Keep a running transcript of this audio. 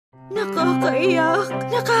Nakakaiyak,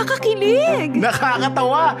 nakakakilig,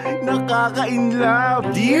 Nakakatawa,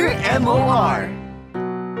 nakaka-inlove. Dear MOR.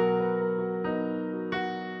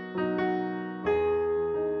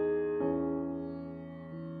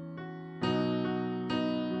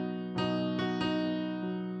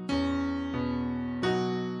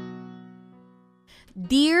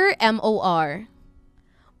 Dear MOR,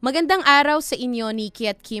 magandang araw sa inyo, Nikki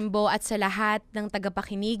at Kimbo, at sa lahat ng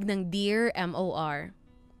tagapakinig ng Dear MOR.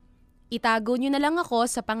 Itago nyo na lang ako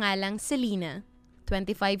sa pangalang Selena,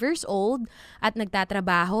 25 years old at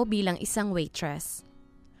nagtatrabaho bilang isang waitress.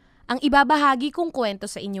 Ang ibabahagi kong kwento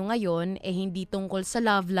sa inyo ngayon ay hindi tungkol sa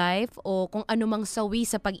love life o kung anumang sawi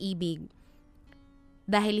sa pag-ibig,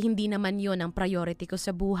 dahil hindi naman yon ang priority ko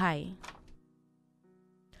sa buhay.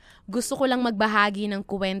 Gusto ko lang magbahagi ng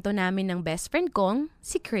kwento namin ng best friend kong,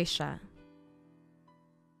 si Krisha.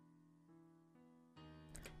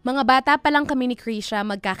 Mga bata pa lang kami ni Krisha,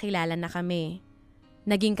 magkakilala na kami.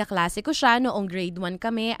 Naging kaklase ko siya noong grade 1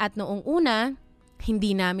 kami at noong una,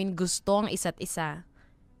 hindi namin gusto ang isa't isa.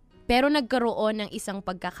 Pero nagkaroon ng isang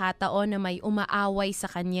pagkakataon na may umaaway sa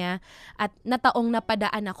kanya at nataong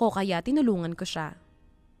napadaan ako kaya tinulungan ko siya.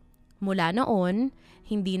 Mula noon,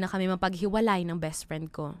 hindi na kami mapaghiwalay ng best friend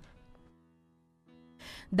ko.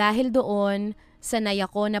 Dahil doon, sanay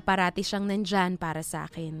ako na parati siyang nandyan para sa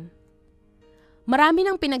akin. Marami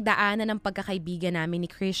nang pinagdaanan ng pagkakaibigan namin ni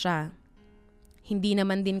Krisha. Hindi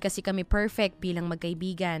naman din kasi kami perfect bilang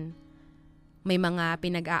magkaibigan. May mga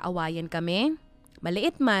pinag-aawayan kami,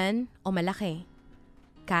 maliit man o malaki.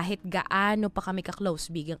 Kahit gaano pa kami ka-close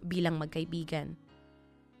bilang magkaibigan.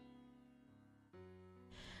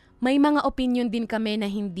 May mga opinyon din kami na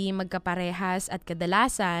hindi magkaparehas at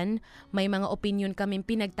kadalasan may mga opinyon kaming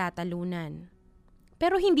pinagtatalunan.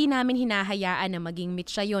 Pero hindi namin hinahayaan na maging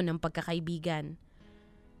mitsa yon ng pagkakaibigan.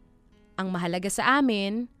 Ang mahalaga sa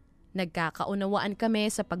amin, nagkakaunawaan kami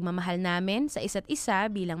sa pagmamahal namin sa isa't isa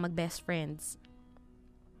bilang mag-best friends.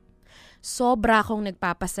 Sobra akong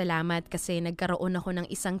nagpapasalamat kasi nagkaroon ako ng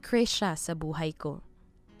isang Krisha sa buhay ko.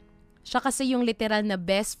 Siya kasi yung literal na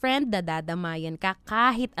best friend na dadamayan ka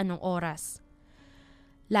kahit anong oras.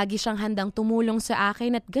 Lagi siyang handang tumulong sa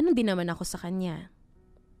akin at ganoon din naman ako sa kanya.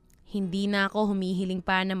 Hindi na ako humihiling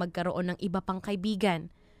pa na magkaroon ng iba pang kaibigan.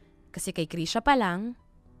 Kasi kay Krisha pa lang,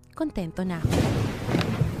 kontento na ako.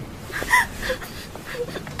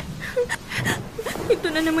 Ito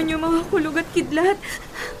na naman yung mga kulog at kidlat.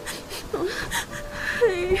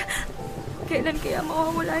 Ay, kailan kaya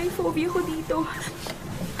mawawala yung phobia ko dito?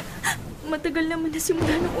 Matagal naman na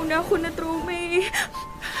simula nung una ako na trauma eh.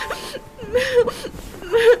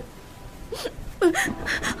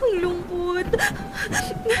 Ang lungkot.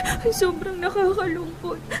 Sobrang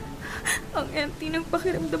nakakalungkot. Ang empty ng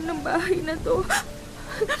pakiramdam ng bahay na to.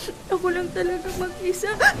 Ako lang talaga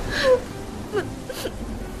mag-isa.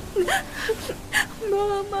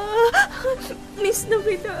 Mama, miss na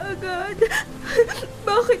kita agad.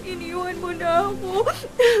 Bakit iniwan mo na ako?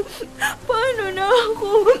 Paano na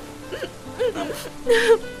ako?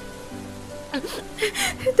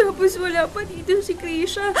 Tapos wala pa dito si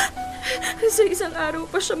Krisha. Sa isang araw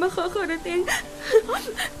pa siya makakarating.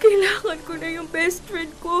 Kailangan ko na yung best friend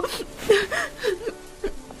ko.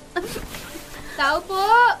 Tao po!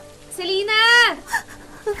 Selena!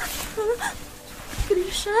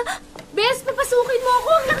 Krisha? Bes, papasukin mo ako!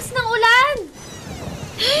 Ang lakas ng ulan!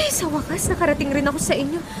 Ay, sa wakas, nakarating rin ako sa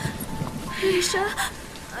inyo. Krisha,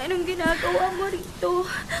 anong ginagawa mo rito?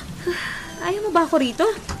 Ayaw mo ba ako rito?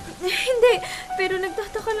 Hindi, pero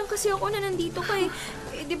nagtataka lang kasi ako na nandito ka eh.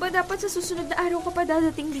 Di ba dapat sa susunod na araw ka pa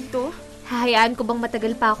dadating dito? Hahayaan ko bang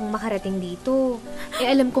matagal pa akong makarating dito?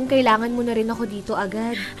 Alam kong kailangan mo na rin ako dito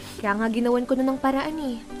agad. Kaya nga ginawan ko na ng paraan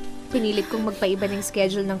eh. Pinilit kong magpaiba ng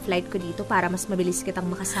schedule ng flight ko dito para mas mabilis kitang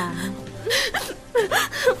makasama.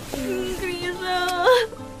 Krisha!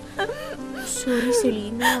 Sorry,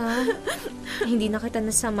 Selena. Hindi na kita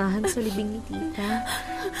nasamahan sa libing ni tita.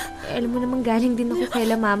 Alam mo namang galing din ako kay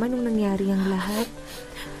mama nung nangyari ang lahat.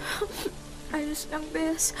 Ayos lang,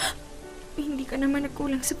 Bes. Hindi ka naman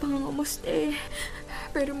nagkulang sa pangangamusta eh.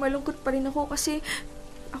 Pero malungkot pa rin ako kasi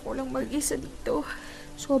ako lang mag-isa dito.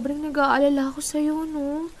 Sobrang nag-aalala ako sa'yo,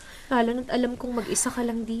 no? Lalo na't alam kong mag-isa ka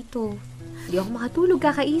lang dito. Hindi ako makatulog,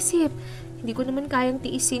 kakaisip. Hindi ko naman kayang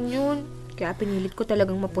tiisin yun. Kaya pinilit ko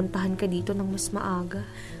talagang mapuntahan ka dito ng mas maaga.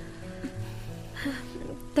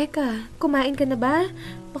 Teka, kumain ka na ba?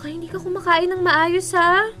 Baka hindi ka kumakain ng maayos,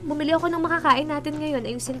 ha? Bumili ako ng makakain natin ngayon.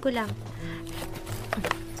 Ayusin ko lang.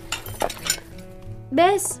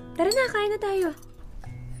 Bes, tara na, kain na tayo.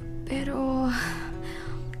 Pero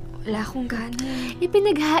wala akong gana.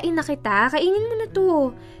 Pinaghain na kita. Kainin mo na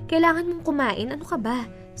to. Kailangan mong kumain. Ano ka ba?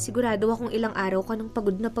 Sigurado akong ilang araw ka nang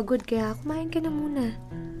pagod na pagod, kaya kumain ka na muna.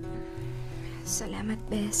 Salamat,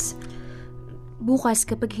 Bes. Bukas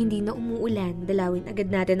kapag hindi na umuulan, dalawin agad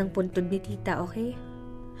natin ang puntod ni tita, okay?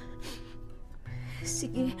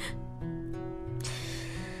 Sige.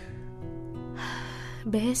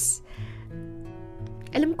 Bes,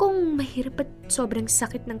 alam kong mahirap at sobrang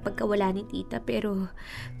sakit ng pagkawala ni tita, pero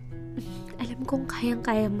alam kong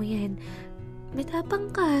kayang-kaya mo yan. Matapang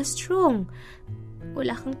ka, strong.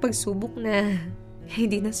 Wala kang pagsubok na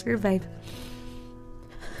hindi na-survive.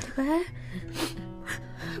 Diba?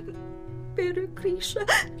 Pero Krisha,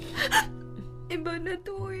 iba na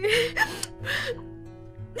to eh.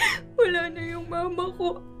 Wala na yung mama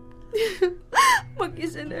ko.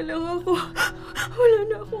 Mag-isa na lang ako. Wala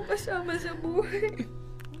na akong kasama sa buhay.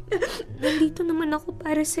 Nandito naman ako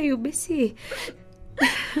para sa'yo, Bes eh.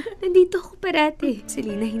 Nandito ako parati.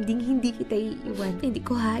 Selena, hindi kita iiwan. Hindi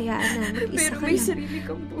ko hayaan na mag-isa Pero ka may lang. sarili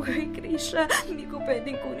kang buhay, Krisha. Hindi ko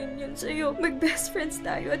pwedeng kunin yun sa'yo. Mag-best friends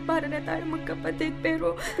tayo at para na tayo magkapatid.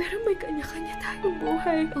 Pero may kanya-kanya tayong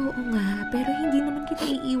buhay. Oo nga, pero hindi naman kita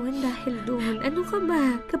iiwan dahil doon. Ano ka ba?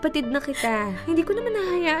 Kapatid na kita. Hindi ko naman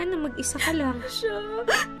nahayaan na mag-isa ka lang. Siya,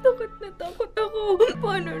 takot na takot ako.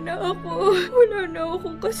 Paano na ako? Wala na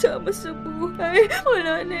akong kasama sa buhay.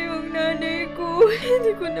 Wala na yung nanay ko.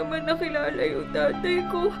 Hindi ko naman nakilala yung tatay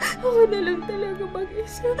ko. Ako na lang talaga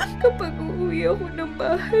mag-isa. Kapag uuwi ako ng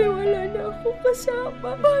bahay, wala na akong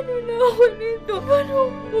kasama. Paano na ako nito? Paano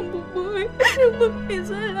ako mabubuhay?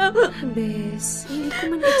 Mag-isa lang. Bes, hindi ko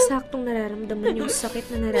man eksaktong nararamdaman yung sakit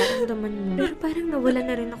na nararamdaman mo. Pero parang nawala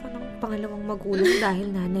na rin ako ng pangalawang magulang dahil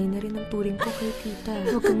nanay na rin ang turing ko kay tita.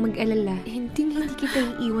 Huwag kang mag-alala. Hindi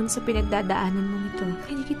kita iiwan sa pinagdadaanan mo ito.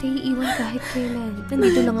 Hindi kita iiwan kahit kailan.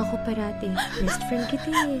 Nandito lang ako parati. Best friend kita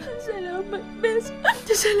eh. Salamat, Bes.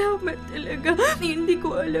 Salamat talaga. Hindi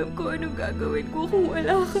ko alam kung anong gagawin ko kung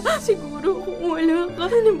wala ka. Siguro kung wala ka,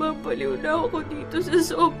 napapaliw na ako dito sa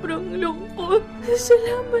sobrang lungkot.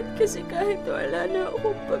 Salamat kasi kahit wala na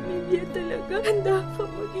akong pamilya talaga, handa ka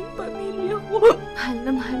maging pamilya ko. Mahal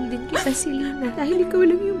na mahal din kita, Selena. Dahil ikaw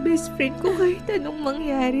lang yung best friend ko kahit anong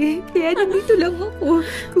mangyari. Kaya nandito lang ako.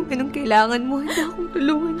 Kung anong kailangan mo, handa akong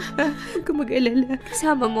tulungan ka. Huwag ka mag-alala.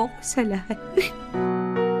 Kasama mo ako sa lahat.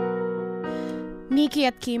 Nikki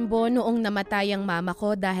at Kimbo, noong namatay ang mama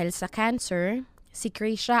ko dahil sa cancer, si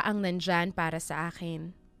Krisha ang nandyan para sa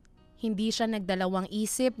akin. Hindi siya nagdalawang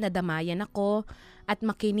isip na damayan ako at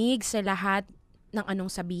makinig sa lahat ng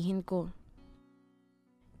anong sabihin ko.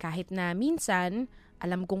 Kahit na minsan,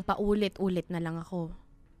 alam kong paulit-ulit na lang ako.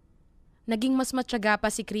 Naging mas matyaga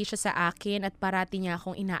pa si Krisha sa akin at parati niya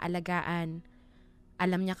akong inaalagaan.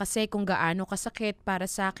 Alam niya kasi kung gaano kasakit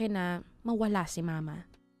para sa akin na mawala si mama.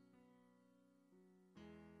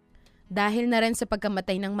 Dahil na rin sa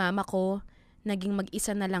pagkamatay ng mama ko, naging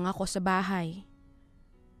mag-isa na lang ako sa bahay.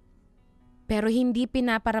 Pero hindi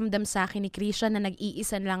pinaparamdam sa akin ni Krisha na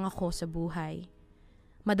nag-iisa lang ako sa buhay.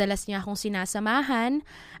 Madalas niya akong sinasamahan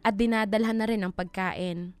at dinadalhan na rin ang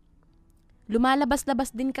pagkain.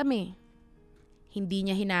 Lumalabas-labas din kami. Hindi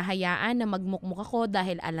niya hinahayaan na magmukmuk ako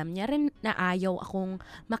dahil alam niya rin na ayaw akong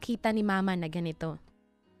makita ni mama na ganito.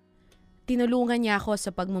 Tinulungan niya ako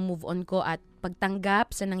sa pag-move on ko at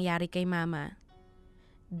pagtanggap sa nangyari kay mama.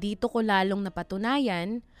 Dito ko lalong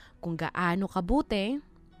napatunayan kung gaano kabuti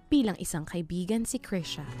bilang isang kaibigan si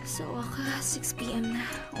Krisha. So, 6 p.m. na.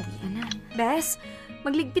 Uwi na. Bes,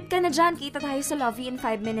 magligpit ka na dyan. Kita tayo sa Lovey in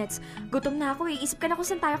 5 minutes. Gutom na ako eh. Isip ka na kung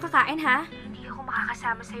saan tayo kakain, ha? Hindi ako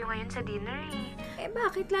makakasama sa'yo ngayon sa dinner eh. Eh,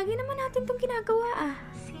 bakit? Lagi naman natin itong ginagawa, ah.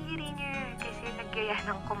 Si Rainier, kasi nagyaya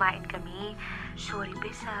ng kumain kami. Sorry,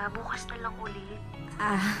 Bes, bukas na lang ulit.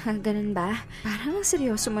 Ganun ba? Parang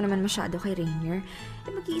seryoso mo naman masyado kay Rainier. Eh,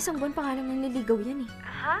 mag-iisang buwan pa nga lang nililigaw yan eh.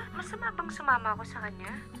 Ha? Masama bang sumama ako sa kanya?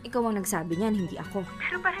 Ikaw ang nagsabi niyan, hindi ako.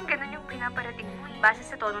 Pero parang ganun yung pinaparating mo eh. Base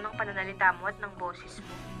sa tono ng pananalita mo at ng boses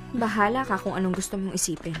mo. Bahala ka kung anong gusto mong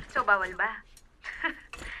isipin. So, bawal ba?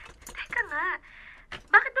 Teka nga.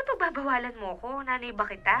 Bakit ba pagbabawalan mo ko? Nanay ba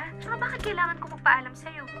kita? Tsaka bakit kailangan ko magpaalam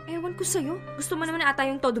sa'yo? Ewan ko sa'yo. Gusto mo naman ata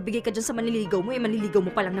yung todo bigay ka dyan sa manliligaw mo. Eh, manliligaw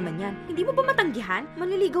mo pa lang naman yan. Hindi mo ba matanggihan?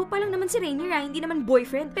 Manliligaw pa lang naman si Rainier, Hindi naman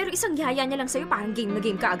boyfriend. Pero isang yaya niya lang sa'yo, parang game na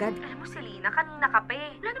game ka agad. Alam mo, Selena, kanina ka pa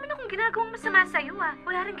eh. Wala naman akong ginagawang masama sa'yo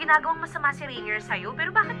Wala rin ginagawang masama si Rainier sa'yo. Pero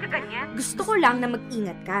bakit ka ganyan? Gusto ko lang na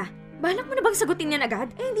mag-ingat ka. Balak mo na bang sagutin yan agad?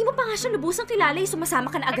 Hindi mo pa nga siya lubusang kilala sumasama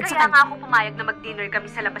ka na agad sa kaya kanya. nga ako pumayag na mag-dinner kami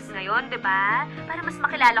sa labas ngayon, di ba? Para mas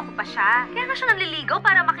makilala ko pa siya. Kaya nga siya nanliligaw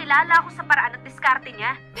para makilala ako sa paraan at diskarte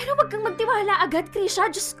niya. Pero wag kang magtiwala agad, Krisha.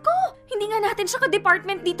 Diyos ko! Hindi nga natin siya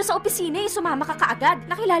ka-department dito sa opisina sumama ka kaagad.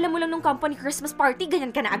 Nakilala mo lang nung company Christmas party, ganyan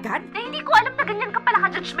ka na agad? Hindi ko alam na ganyan ka pala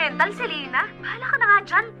ka-judgmental, Selena. Bahala ka na nga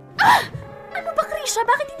dyan. Ano ba, Krisha?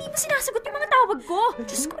 Bakit hindi mo sinasagot yung mga tawag ko?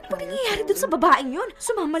 Diyos ko, ano ba nangyayari dun sa babaeng yun?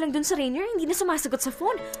 Sumama lang dun sa Rainier, hindi na sumasagot sa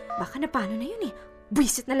phone. Baka na paano na yun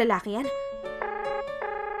Buisit na lalaki yan.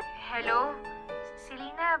 Hello?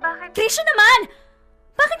 Selena, bakit? Krisha naman!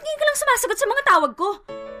 Bakit ngayon ka lang sumasagot sa mga tawag ko?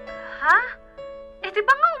 Ha? Di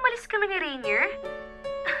ba nga umalis kami ni Rainier?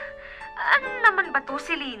 Ano naman ba to,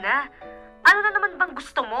 Selena? Ano na naman bang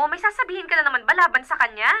gusto mo? May sasabihin ka na naman ba laban sa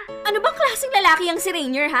kanya? Ano bang klaseng lalaki ang si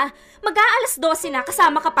Rainier, ha? Mag-aalas 12 na,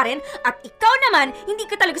 kasama ka pa rin, at ikaw naman, hindi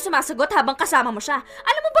ka talaga sumasagot habang kasama mo siya.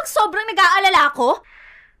 Alam mo bang sobrang nag-aalala ako?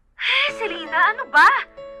 Selena, ano ba?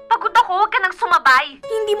 Pagod ako, huwag ka nang sumabay.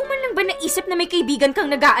 Hindi mo man lang ba naisip na may kaibigan kang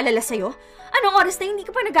nag-aalala sa'yo? Anong oras na hindi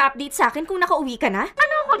ka pa nag-update sa akin kung nakauwi ka na?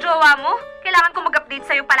 Ano ako, jowa mo? Kailangan ko mag-update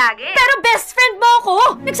sa'yo palagi. Pero best friend mo ako!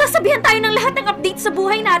 Nagsasabihan tayo ng lahat ng update sa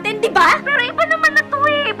buhay natin, di ba? Pero iba naman na to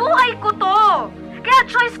buhay ko to. Kaya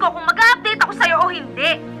choice ko kung mag-update ako sa'yo o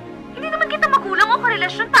hindi. Hindi naman kita magulang o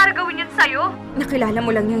karelasyon para gawin yun sa'yo. Nakilala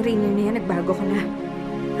mo lang yung Rainier na yan, nagbago ka na.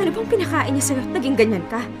 Ano bang pinakain niya sa'yo at naging ganyan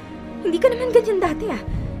ka? Hindi ka naman ganyan dati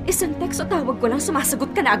Isang text o tawag ko lang,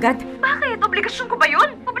 sumasagot ka na agad. Bakit? Obligasyon ko ba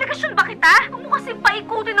yun? Obligasyon ba kita? Huwag mo kasi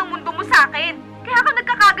paikutin ang mundo mo sa akin. Kaya ka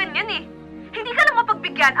nagkakaganyan Hindi ka lang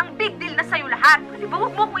mapagbigyan, ang big deal na sa'yo lahat. Di ba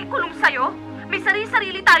huwag mo akong ikulong sa'yo? May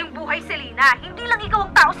sarili-sarili tayong buhay, Selena. Hindi lang ikaw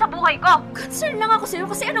ang tao sa buhay ko. Concern lang ako sa'yo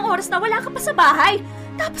kasi anong oras na wala ka pa sa bahay.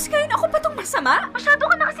 Tapos ngayon ako pa tong masama. Masyado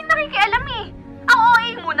ka na kasing nakikialam Ang OA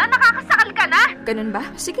mo na, nakakasakal ka na. Ganun ba?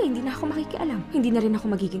 Sige, hindi na ako makikialam. Hindi na rin ako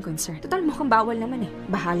magiging concerned. Total, mukhang bawal naman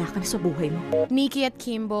Bahala ka na sa buhay mo. Nikki at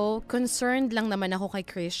Kimbo, concerned lang naman ako kay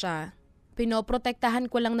Krisha. Pinoprotektahan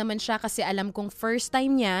ko lang naman siya kasi alam kong first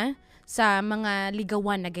time niya sa mga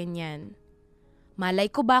ligawan na ganyan.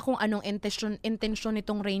 Malay ko ba kung anong intensyon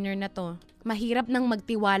nitong Rainier na to? Mahirap nang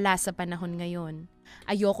magtiwala sa panahon ngayon.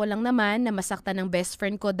 Ayoko lang naman na masaktan ng best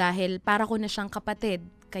friend ko dahil para ko na siyang kapatid.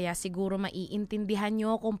 Kaya siguro maiintindihan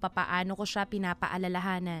niyo kung papaano ko siya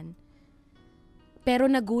pinapaalalahanan. Pero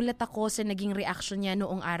nagulat ako sa naging reaksyon niya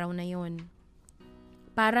noong araw na yon.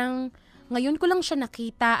 Parang ngayon ko lang siya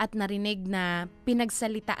nakita at narinig na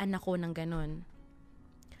pinagsalitaan ako ng ganon.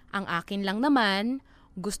 Ang akin lang naman,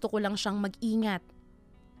 gusto ko lang siyang mag-ingat.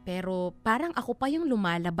 Pero parang ako pa yung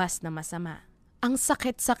lumalabas na masama. Ang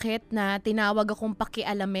sakit-sakit na tinawag akong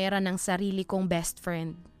pakialamera ng sarili kong best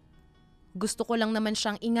friend. Gusto ko lang naman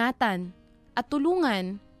siyang ingatan at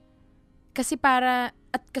tulungan. Kasi para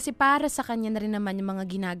sa kanya na rin naman yung mga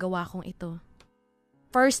ginagawa kong ito.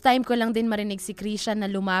 First time ko lang din marinig si Krisha na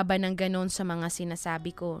lumaban ng ganon sa mga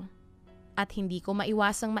sinasabi ko. At hindi ko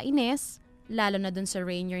maiwasang mainis, lalo na dun sa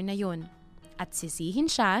Rainier na yun. At sisihin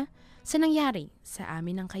siya sa nangyari sa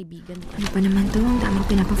amin ng kaibigan ko. Ano pa naman to? Ang daming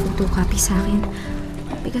pinapa-photocopy sa akin.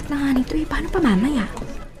 Bigat na nga nito paano pa mamaya?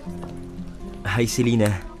 Hi,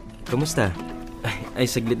 Selena. Kamusta? Ay,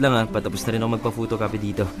 saglit lang patapos na rin ako magpa-photocopy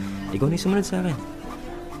dito. Ikaw na yung sumunod sa akin.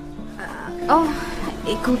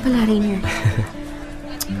 Ikaw pala, Rainier.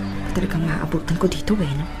 Talagang maabutan ko dito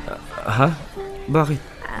no? Ha? Bakit?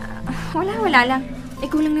 Wala lang.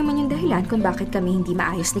 Ikaw lang naman yung dahilan kung bakit kami hindi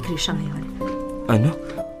maayos ni Krisha ngayon. Ano?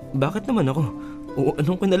 Bakit naman ako? O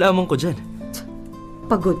anong kinalaman ko dyan?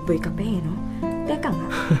 Pagod boy ka pa no? Teka nga,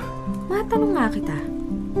 matanong nga kita.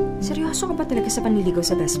 Seryoso ka ba talaga sa panliligaw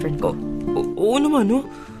sa best friend ko? Oo naman, no?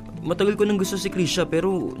 Matagal ko nang gusto si Krisha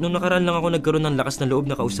pero nung nakaraan lang ako nagkaroon ng lakas na loob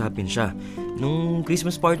na kausapin siya. Nung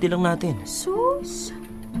Christmas party lang natin. Sus,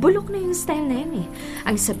 bulok na yung style na yan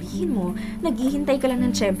Ang sabihin mo, naghihintay ka lang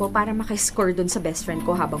ng tiyempo para makiscore dun sa best friend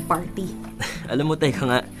ko habang party. Alam mo, teka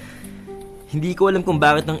nga, hindi ko alam kung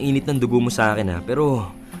bakit ang init ng dugo mo sa akin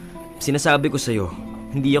pero sinasabi ko sa'yo,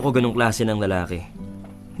 hindi ako ganong klase ng lalaki.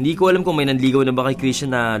 Hindi ko alam kung may nanligaw na ba kay Krisha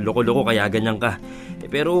na loko-loko kaya ganyan ka.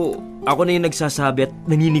 Pero ako na yung nagsasabi at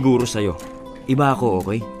naniniguro sa'yo. Iba ako,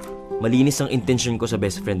 okay? Malinis ang intention ko sa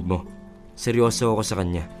best friend mo. Seryoso ako sa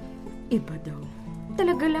kanya. Iba daw.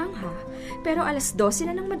 Talaga lang Pero alas 12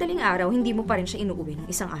 na ng madaling araw, hindi mo pa rin siya inuuwi ng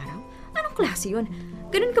isang araw? Anong klase yun?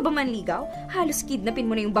 Ganun ka ba manligaw? Halos kidnapin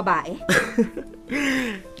mo na yung babae?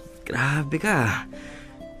 Grabe ka.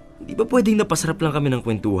 Di ba pwedeng napasarap lang kami ng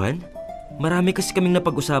kwentuhan? Marami kasi kaming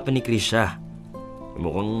napag-usapan ni Krisha.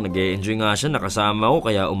 Mukhang nag-e-enjoy nga siya nakasama ko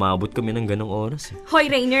kaya umabot kami ng ganong oras. Hoy,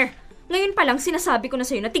 Rainier! Ngayon pa lang sinasabi ko na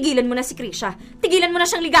sa'yo na tigilan mo na si Krisha. Tigilan mo na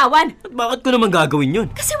siyang ligawan. At bakit ko naman gagawin yun?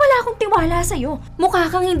 Kasi wala akong tiwala sa'yo.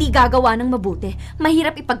 Mukha kang hindi gagawa ng mabuti.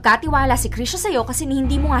 Mahirap ipagkatiwala si Krisha sa'yo kasi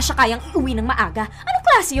hindi mo nga siya kayang iuwi ng maaga. Anong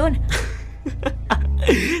klase yun?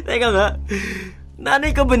 Teka nga,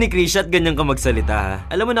 nanay ka ba ni Krisha at ganyan ka magsalita ha?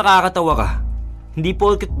 Alam mo, nakakatawa ka. Hindi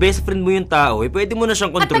porket best friend mo yung tao, pwede mo na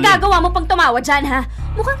siyang kontrolin. At nagagawa mo pang tumawa dyan, ha?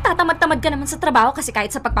 Mukhang tatamad-tamad ka naman sa trabaho kasi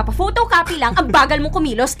kahit sa pagpapapotocopy lang, ang bagal mong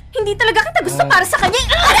kumilos. Hindi talaga kita gusto para sa kanya.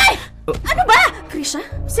 Aray! Ano ba? Krisha?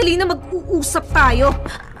 Selena, mag-uusap tayo.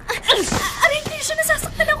 Aray, Krisha,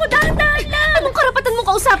 nasasaktan ako. Dahan-dahan lang. Anong karapatan mo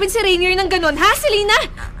kausapin si Rainier ng ganon, ha, Selena?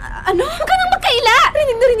 Ano? Huwag ka nang magkaila!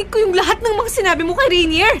 Rinig na rinig ko yung lahat ng mga sinabi mo kay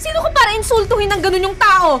Rainier. Sino ko para insultuhin ng ganon yung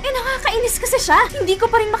tao? Nakakainis kasi siya. Hindi ko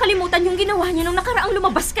pa rin makalimutan yung ginawa niya nung nakaraang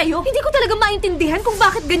lumabas kayo. Hindi ko talaga maintindihan kung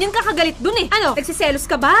bakit ganyan kakagalit dun eh. Ano, nagsiselos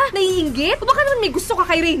ka ba? Naiinggit? O baka naman may gusto ka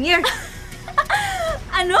kay Rainier?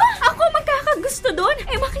 Ano? Ako magkakagusto doon?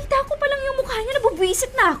 Makita ko pa lang yung mukha niya,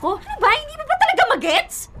 nabubwisit na ako. Ano ba? Hindi mo ba talaga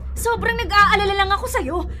magets? Sobrang nag-aalala lang ako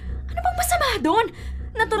sa'yo. Ano bang masama doon?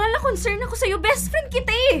 Natural na concern ako sa'yo. Best friend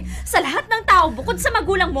kita eh. Sa lahat ng tao, bukod sa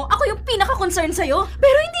magulang mo, ako yung pinaka-concern sa'yo.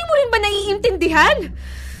 Pero hindi mo rin ba naiintindihan?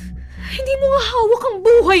 Hindi mo nga hawak ang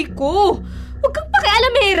buhay ko. Huwag kang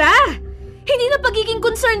pakialamera. Hindi na pagiging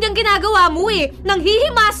concerned yung ginagawa mo eh.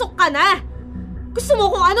 Nanghihimasok ka na. Gusto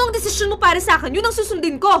mo kung ano ang desisyon mo para sa akin, yun ang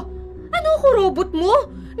susundin ko. Ano ako, robot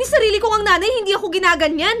mo? Ni sarili ko ang nanay, hindi ako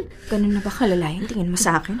ginaganyan. Ganun na ba kalala yung tingin mo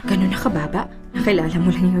sa akin? Ganun na kababa? Nakilala mo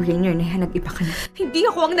lang yung Rainier na yan, nag-iba ka na. Hindi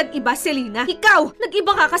ako ang nag-iba, Selena. Ikaw,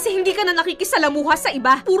 nag-iba ka kasi hindi ka na nakikisalamuha sa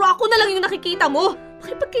iba. Puro ako na lang yung nakikita mo.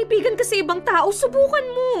 Makipagkaibigan ka sa ibang tao, subukan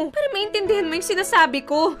mo. Para maintindihan mo yung sinasabi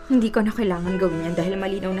ko. Hindi ko na kailangan gawin yan dahil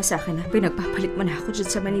malinaw na sa akin na pinagpapalit mo na ako dyan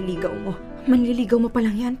sa manliligaw mo. Manliligaw mo pa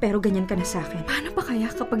lang yan pero ganyan ka na sa akin. Paano pa kaya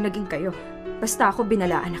kapag naging kayo? Basta ako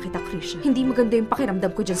binalaan na kita, Krisha. Hindi maganda yung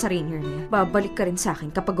pakiramdam ko dyan sa Rainier niya. Babalik ka rin sa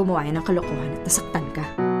akin kapag gumawa yan ng kalokohan at nasaktan ka.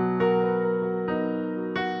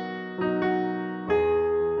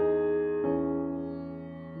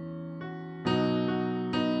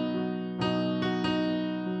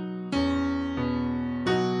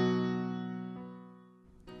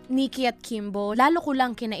 Nikki at Kimbo, lalo ko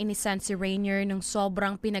lang kinainisan si Rainier nung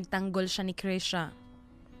sobrang pinagtanggol siya ni Krisha.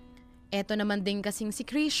 Eto naman din kasing si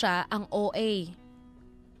Krisha ang OA.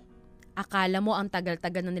 Akala mo ang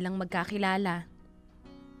tagal-tagal na nilang magkakilala.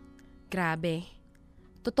 Grabe.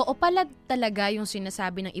 Totoo pala talaga yung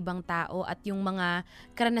sinasabi ng ibang tao at yung mga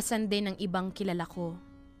karanasan din ng ibang kilala ko.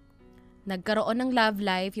 Nagkaroon ng love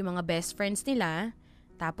life yung mga best friends nila,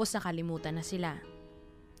 tapos nakalimutan na sila.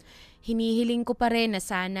 Hinihiling ko pa rin na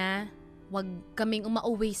sana wag kaming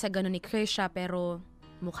umauwi sa ganun ni Krisha pero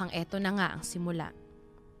mukhang eto na nga ang simula.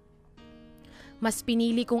 Mas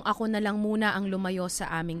pinili kong ako na lang muna ang lumayo sa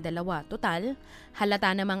aming dalawa. Total, halata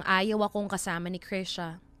namang ayaw akong kasama ni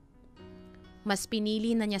Krisha. Mas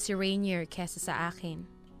pinili na niya si Rainier kesa sa akin.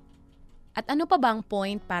 At ano pa bang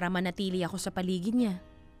point para manatili ako sa paligid niya?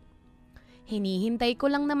 Hinihintay ko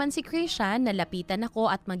lang naman si Krisha na lapitan ako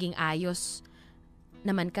at maging ayos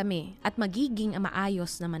naman kami at magiging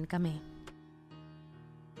maayos naman kami.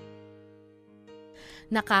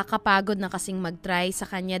 Nakakapagod na kasing mag-try sa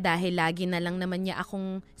kanya dahil lagi na lang naman niya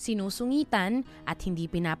akong sinusungitan at hindi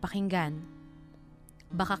pinapakinggan.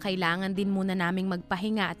 Baka kailangan din muna naming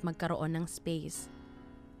magpahinga at magkaroon ng space.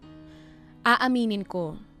 Aaminin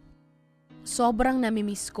ko, sobrang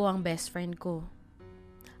namimiss ko ang best friend ko.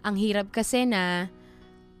 Ang hirap kasi na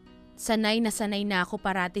sanay na ako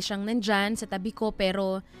parati siyang nandyan sa tabi ko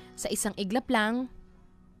pero sa isang iglap lang,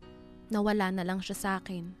 nawala na lang siya sa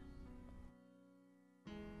akin.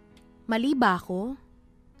 Mali ba ako?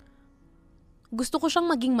 Gusto ko siyang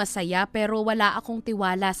maging masaya pero wala akong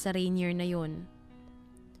tiwala sa Rainier na yun.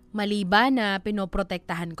 Mali ba na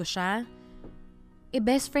pinoprotektahan ko siya?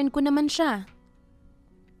 Best friend ko naman siya.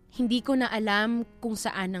 Hindi ko na alam kung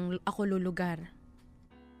saan ako lulugar.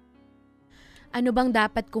 Ano bang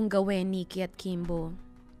dapat kong gawin, Nikki at Kimbo?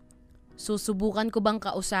 Susubukan ko bang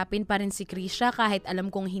kausapin pa rin si Krisha kahit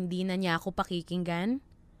alam kong hindi na niya ako pakikinggan?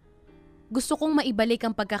 Gusto kong maibalik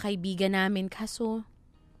ang pagkakaibigan namin kaso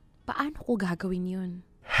paano ko gagawin yun?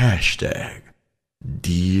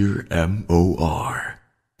 Dear MOR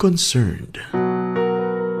Concerned.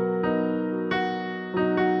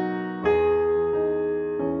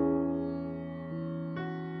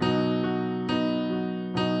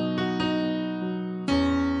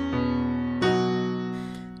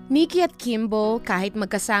 Nikki at Kimbo, kahit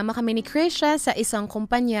magkasama kami ni Krisha sa isang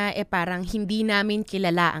kumpanya, parang hindi namin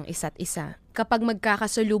kilala ang isa't isa. Kapag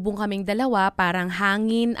magkakasalubong kaming dalawa, parang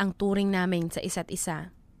hangin ang turing namin sa isa't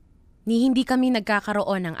isa. ni hindi kami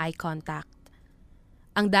nagkakaroon ng eye contact.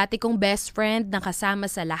 Ang dati kong best friend na kasama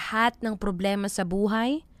sa lahat ng problema sa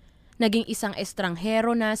buhay, naging isang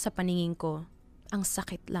estranghero na sa paningin ko. Ang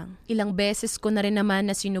sakit lang. Ilang beses ko na rin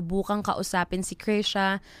naman na sinubukang kausapin si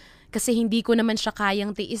Krisha kasi hindi ko naman siya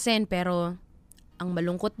kayang tiisin, pero ang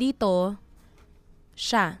malungkot dito,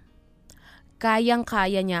 siya.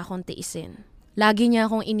 Kayang-kaya niya akong tiisin. Lagi niya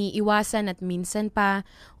akong iniiwasan at minsan pa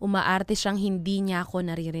umaarte siyang hindi niya ako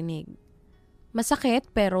naririnig. Masakit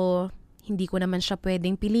pero hindi ko naman siya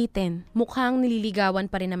pwedeng pilitin. Mukhang nililigawan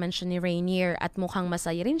pa rin naman siya ni Rainier at mukhang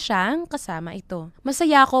masaya rin siyang kasama ito.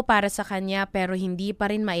 Masaya ako para sa kanya pero hindi pa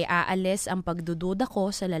rin maiaalis ang pagdududa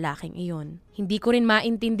ko sa lalaking iyon. Hindi ko rin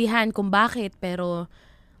maintindihan kung bakit pero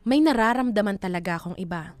may nararamdaman talaga akong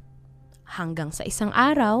iba. Hanggang sa isang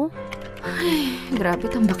araw... Ay, grabe,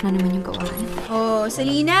 tambak na naman yung gawain. Oh,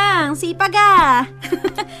 Selena, ang sipag ah!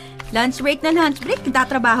 Lunch break na lunch break,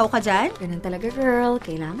 nagtatrabaho ka dyan? Ganun talaga, girl.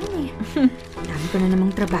 Kailangan eh. Dami ko na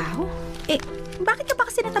namang trabaho. Bakit ka pa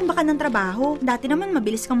kasi natambakan ng trabaho? Dati naman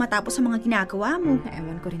mabilis kang matapos sa mga ginagawa mo.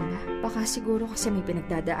 Ewan ko rin ba? Baka siguro kasi may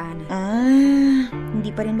pinagdadaanan. Hindi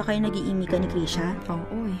pa rin ba kayo nag-iimika ni Krisha?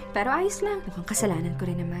 Oo eh. Pero ayos lang. Mukhang kasalanan ko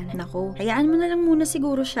rin naman. Nako, hayaan mo na lang muna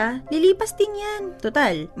siguro siya. Lilipas din yan.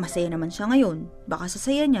 Total, masaya naman siya ngayon. Baka sa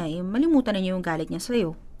saya niya, malimutan na niya yung galit niya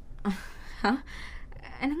sa'yo. Ha?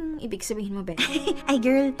 Anong ibig sabihin mo, Ben? Ay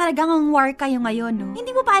girl, talagang ang war kayo ngayon, no?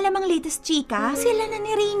 Hindi mo pa alam ang latest chika? Sila na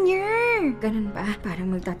ni Rainier. Ganun ba?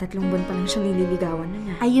 Parang magtatatlong buwan pa lang siyang nililigawan na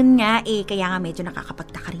niya. Ayun nga kaya nga medyo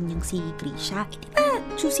nakakapagtaka rin niyang si Krisha. Di ba,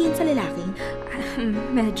 choosy yan sa lalaki?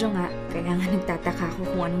 Medyo nga. Kaya nga nagtataka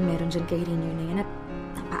ako kung anong meron dyan kay Rainier na yan at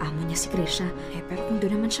napaamo niya si Krisha. Pero kung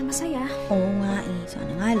doon naman siya masaya. Oo nga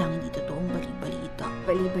sana nga lang hindi totoong bali-balita.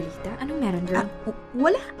 Bali-balita? Anong meron, girl?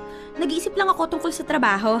 Wala. Nag-iisip lang ako tungkol sa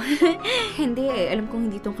trabaho. Hindi alam kong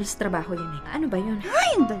hindi tungkol sa trabaho yun eh. Ano ba yun?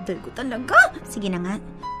 Ay, ang daldal ko talaga. Sige na nga.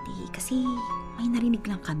 Kasi may narinig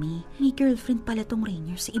lang kami. May girlfriend pala tong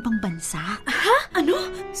Rainier sa ibang bansa. Ha? Ano?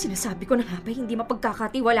 Sinasabi ko na nga ba hindi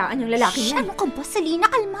mapagkakatiwalaan yung lalaki niya. Ano ka ba, Selena?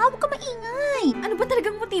 Kalma, huwag ka maingay. Ano ba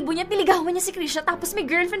talagang motibo niya? Niligawan niya si Krisha tapos may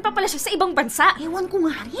girlfriend pa pala siya sa ibang bansa. Ewan ko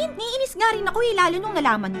nga rin. Naiinis nga rin ako lalo nung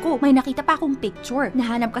nalaman ko. May nakita pa akong picture.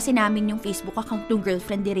 Nahanap kasi namin yung Facebook account ng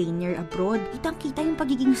girlfriend ni Rainier abroad. Kitang-kita yung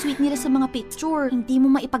pagiging sweet nila sa mga picture. Hindi mo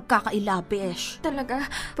maipagkakaila, besh. Talaga?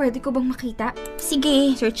 Pwede ko bang makita?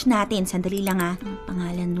 Sige, search natin. Sandali lang ah. Ang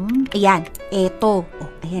pangalan nun? Ayan, eto.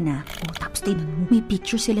 Ayan ah. Tapos tinan mo, may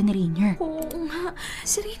picture sila ni Rainier. Oo nga.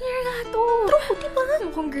 Si Rainier nga to. True, diba?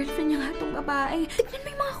 Mukhang girlfriend niya nga tong babae. Tignan mo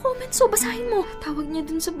yung mga comments. So, basahin mo. Tawag niya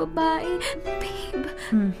dun sa babae. Babe.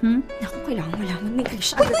 Naku, kailangan malaman ni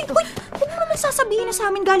Krisha. Uy! Huwag mo naman sasabihin na sa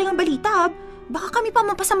amin galing ang balita. Baka kami pa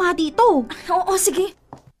mapasama dito. Oo, sige.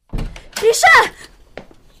 Krisha!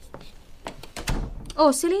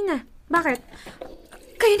 Oh, Selena. Bakit?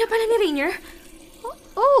 Kayo na pala ni Rainier?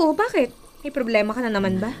 Oo, bakit? May problema ka na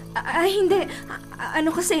naman ba? Hindi. Ano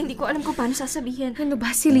kasi, hindi ko alam kung paano sasabihin. Ano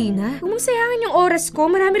ba, Selena? Huwag mong sayangin yung oras ko.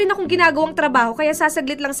 Marami rin akong ginagawang trabaho, kaya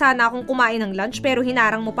sasaglit lang sana akong kumain ng lunch, pero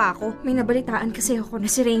hinarang mo pa ako. May nabalitaan kasi ako na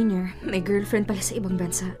si Rainier may girlfriend pala sa ibang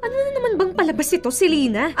bansa. Ano na naman bang palabas ito,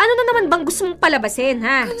 Selena? Ano na naman bang gusto mong palabasin,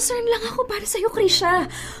 ha? Concern lang ako para sa'yo, Krisha.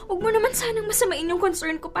 Huwag mo naman sanang masamain yung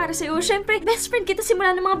concern ko para sa'yo. Siyempre, best friend kita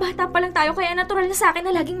simula ng mga bata pa lang tayo, kaya natural na sa akin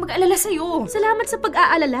na laging mag-alala sa'yo. Salamat sa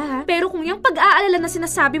pag-aalala, ha? Pero kung yung pag-aalala na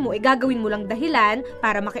sinasabi mo ay gagawin mo lang dahilan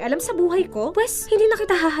para makialam sa buhay ko, pues hindi na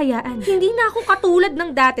kita hahayaan. Hindi na ako katulad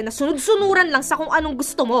ng dati na sunod-sunuran lang sa kung anong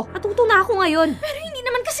gusto mo. Matuto na ako ngayon. Pero hindi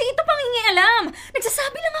naman kasi ito pangingialam.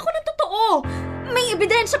 Nagsasabi lang ako ng totoo. May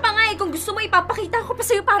ebidensya pa nga kung gusto mo ipapakita ko pa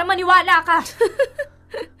sa'yo para maniwala ka.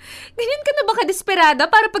 Ganyan ka na ba kadesperada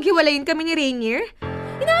para paghiwalayin kami ni Rainier?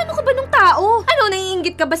 Inaano ka ba nung tao? Ano,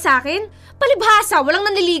 naiinggit ka ba sa'kin? Palibhasa, walang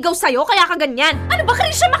nanliligaw sa'yo, kaya ka ganyan. Ano ba,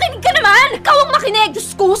 Krisha? Makinig ka naman! Ikaw ang makinig!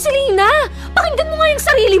 Diyos ko, Selena! Pakinggan mo nga yung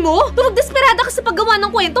sarili mo! Tunog desperada ka sa paggawa ng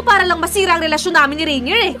kwento para lang masira ang relasyon namin ni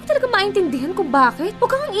Rainier eh. Hindi talaga maintindihan kung bakit.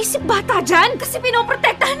 Huwag kang isip bata dyan! Kasi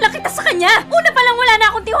pinoprotektahan lang kita sa kanya! Una pa lang wala na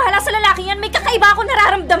akong tiwala sa lalaki yan, may kakaiba akong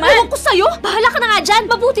nararamdaman! Ewan ko sa'yo! Bahala ka na nga dyan!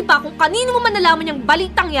 Mabuti pa kung kanino mo man nalaman yung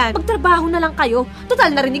balitang yan, magtrabaho na lang kayo. Total,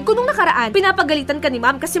 narinig ko nung nakaraan, pinapagalitan ka ni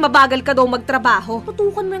ma'am kasi mabagal ka daw magtrabaho.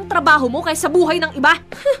 Tutukan mo yung trabaho mo kaysa buhay ng iba.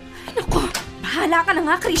 Naku, bahala ka na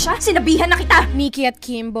nga, Krisha. Sinabihan na kita. Nikki at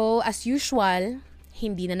Kimbo, as usual,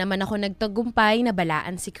 hindi na naman ako nagtagumpay na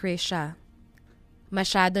balaan si Krisha.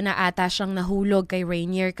 Masyado na ata siyang nahulog kay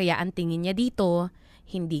Rainier kaya ang tingin niya dito,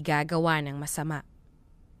 hindi gagawa ng masama.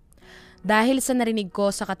 Dahil sa narinig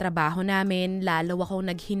ko sa katrabaho namin, lalo akong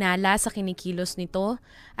naghinala sa kinikilos nito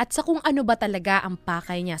at sa kung ano ba talaga ang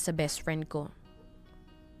pakay niya sa best friend ko.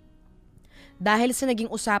 Dahil sa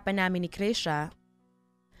naging usapan namin ni Krisha,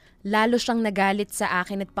 lalo siyang nagalit sa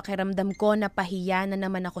akin at pakiramdam ko na pahiya na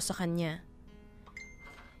naman ako sa kanya.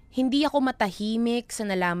 Hindi ako matahimik sa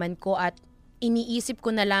nalaman ko at inisip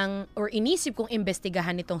kong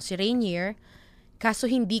imbestigahan itong si Rainier, kaso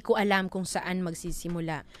hindi ko alam kung saan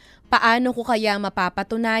magsisimula. Paano ko kaya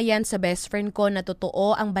mapapatunayan sa best friend ko na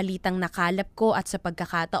totoo ang balitang nakalap ko at sa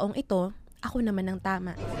pagkakataong ito, ako naman ang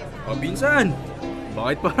tama. Pinsan!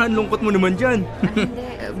 Bakit parang lungkot mo naman dyan? Hindi,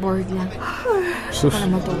 bored lang. Gusto ko na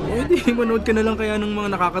matulog. Hindi, manood ka na lang kaya ng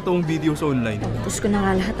mga nakakatawang videos online. Tapos ko na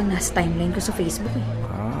nga lahat ang nasa timeline ko sa Facebook eh.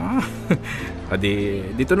 Adi,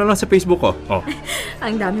 dito na lang sa Facebook ko.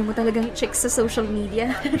 Ang dami mo talagang chicks sa social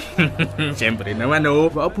media. Siyempre naman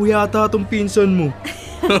baka po yata itong pinsan mo.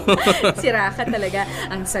 Sira ka talaga.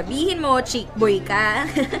 Ang sabihin mo, chick boy ka.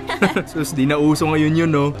 Sus, di na uso ngayon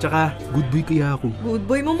yun, Tsaka, good boy kaya ako. Good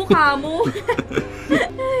boy mo mukha mo.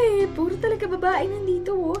 Ay, puro talaga babae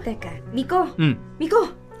nandito, Teka, Miko. Miko,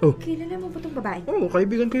 kilala mo ba itong babae?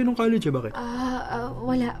 Kaibigan kayo nung college, bakit?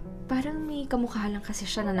 Wala. Parang may kamukha lang kasi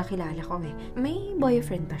siya na nakilala ko eh. May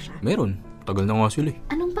boyfriend ba siya? Meron. Tagal na nga sila eh.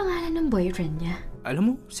 Anong pangalan ng boyfriend niya? Alam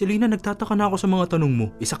mo, Selena, nagtataka na ako sa mga tanong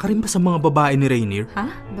mo. Isa ka rin ba sa mga babae ni Rainier? Ha?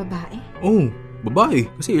 Babae? Oo, babae.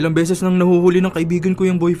 Kasi ilang beses nang nahuhuli ng kaibigan ko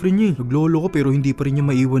yung boyfriend niya. Naglolo ko pero hindi pa rin niya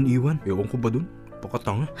maiwan-iwan. Ewan ko ba dun?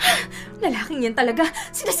 Pakatanga. Lalaking yan talaga.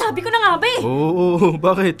 Sinasabi ko na nga ba eh. Oo,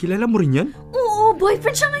 bakit? Kilala mo rin yan? Oo,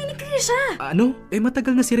 boyfriend siya ngayon ni Krisha. Ano?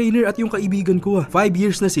 Matagal na si Rainier at yung kaibigan ko 5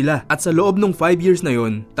 years na sila. At sa loob ng 5 years na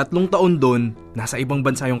yon, 3 taon doon, nasa ibang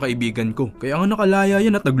bansa yung kaibigan ko. Kaya nga nakalaya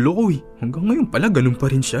yan at nagloko eh. Hanggang ngayon pala, ganun pa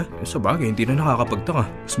rin siya. Sa bagay, hindi na nakakapagtaka.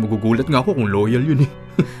 Mas magugulat nga ako kung loyal yun eh.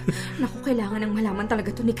 Naku, kailangan ng malaman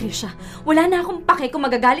talaga to ni Krisha. Wala na akong pake kung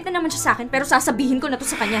magagalit na naman siya sa akin pero sasabihin ko na to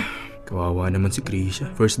sa kanya. Kawawa naman si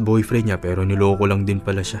Krisha. First boyfriend niya pero niloko lang din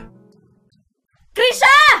pala siya.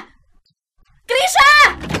 Krisha! Krisha!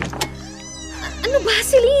 Ano ba,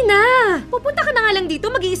 Selena? Pupunta ka na nga lang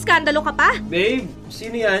dito, mag-iiskandalo ka pa? Babe,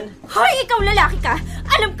 sino yan? Hoy, ikaw lalaki ka!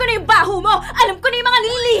 Alam ko na yung baho mo! Alam ko na yung mga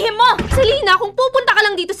nililihim mo! Selena, kung pupunta ka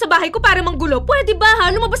lang dito sa bahay ko para manggulo, pwede ba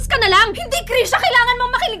ha? Lumabas ka na lang! Hindi, Krisha! Kailangan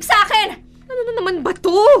mong makinig sa akin! Ano na naman ba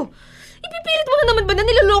to? Ipipilit mo na naman ba na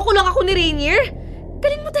niloloko lang ako ni Rainier?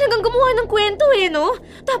 Galing mo talagang gumawa ng kwento no?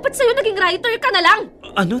 Dapat sa'yo naging writer ka na lang!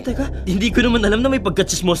 Ano? Teka, hindi ko naman alam na may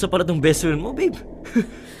pagkatsismosa pala tong best friend mo, babe.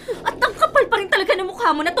 At ang kapal pa rin talaga ng mukha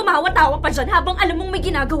mo na tumawa-tawa pa dyan habang alam mong may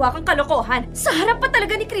ginagawa kang kalokohan. Sa harap pa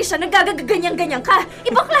talaga ni Krisha nagagaganyan-ganyan ka.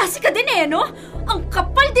 Ibang klase ka din no? Ang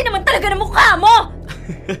kapal din naman talaga ng mukha mo!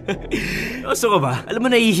 Oso ka ba? Alam mo,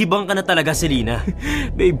 nahihibang ka na talaga, Selena.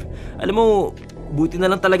 Babe, alam mo, buti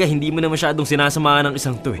na lang talaga hindi mo na masyadong sinasamahan ng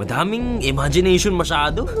isang to eh. Madaming imagination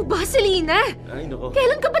masyado. Ano ba, Selena? Ay, nako.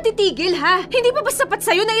 Kailan ka ba titigil, ha? Hindi pa ba sapat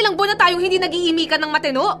sa'yo na ilang buwan na tayong hindi nag-iimikan ng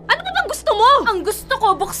matino? Ano ba bang gusto mo? Ang gusto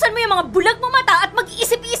ko, buksan mo yung mga bulag mo mata at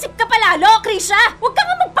mag-iisip-isip ka palalo, Krisha! Huwag ka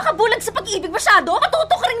nga magpakabulag sa pag-ibig masyado.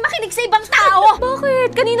 Matuto ka rin makinig sa ibang tao.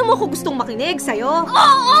 Bakit? Kanino mo ako gustong makinig? Sa'yo?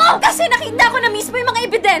 Oo! Kasi nakita ko na mismo yung mga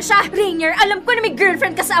ebidensya. Rainier, alam ko na may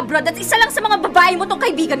girlfriend ka sa abroad at isa lang sa mga babae mo tong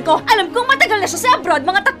kaibigan ko. Alam kong matagal na siya sa abroad,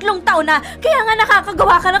 mga 3 taon na. Kaya nga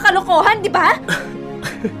nakakagawa ka ng kalokohan, di ba?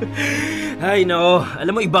 Ay, nako.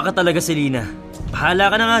 Alam mo, iba ka talaga, Selena. Bahala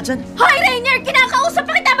ka na nga dyan. Hoy, Rainier! Kinakausap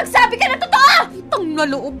pa kita! Magsabi ka na totoo! Itong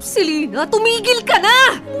naloob, Selena. Tumigil ka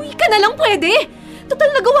na! Umuwi ka na lang pwede. Total,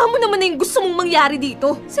 nagawa mo naman na yung gusto mong mangyari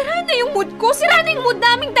dito. Sira na yung mood ko. Sira na yung mood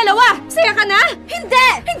naming dalawa. Saya ka na? Hindi!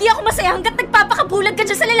 Hindi ako masaya hanggat nagpapakabulag ka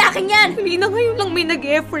dyan sa lalaking yan. Hindi na ngayon lang may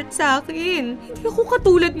nag-effort sa akin. Hindi ako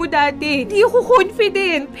katulad mo dati. Hindi ako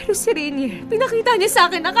confident. Pero si Rainier, pinakita niya sa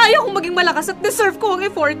akin na kaya kong maging malakas at deserve ko ang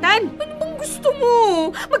effortan. Ano bang gusto mo?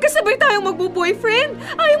 Magkasabay tayong magbo-boyfriend?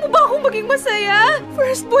 Ayaw mo ba akong maging masaya?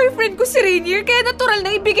 First boyfriend ko si Rainier, kaya natural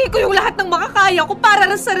na ibigay ko yung lahat ng makakaya ko para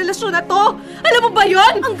sa relasyon na to. Alam mo ba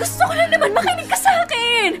yun? Ang gusto ko lang naman makinig ka sa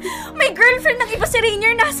akin. May girlfriend ng iba si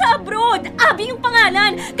Rainier nasa abroad. Abby yung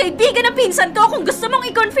pangalan. Kaibigan ng pinsan ko. Kung gusto mong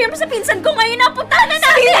i-confirm sa pinsan ko ngayon, napuntahan na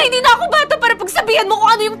natin. Hindi na ako bata para pagsabihan mo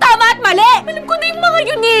kung ano yung tama at mali. Alam ko na yung mga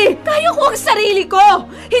yun eh. Kaya ko ang sarili ko.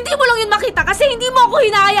 Hindi mo lang yun makita kasi hindi mo ako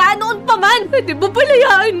hinahayaan noon pa man. Pwede ba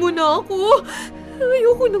palayaan mo na ako?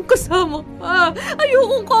 Ayoko nang kasama ka.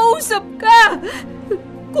 Ayokong kausap ka.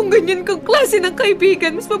 Kung ganyan kang klase ng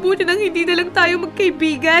kaibigan, mas mabuti nang hindi na lang tayo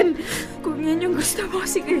magkaibigan. Kung yan yung gusto mo,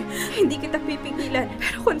 sige, hindi kita pipigilan.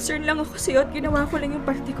 Pero concern lang ako sa'yo at ginawa ko lang yung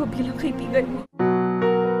parte ko bilang kaibigan mo.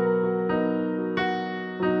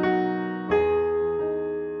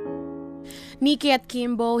 Nikki at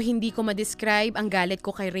Kimbo, hindi ko ma-describe ang galit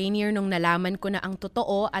ko kay Rainier nung nalaman ko na ang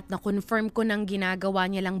totoo at na-confirm ko nang ginagawa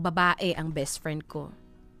niya lang babae ang best friend ko.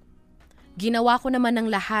 Ginawa ko naman ng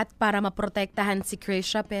lahat para maprotektahan si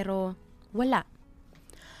Krisha pero wala.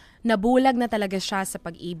 Nabulag na talaga siya sa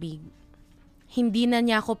pag-ibig. Hindi na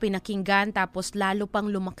niya ako pinakinggan tapos lalo pang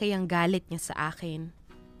lumaki ang galit niya sa akin.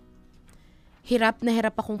 Hirap na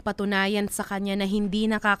hirap akong patunayan sa kanya na hindi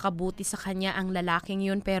nakakabuti sa kanya ang lalaking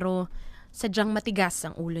yun pero sadyang matigas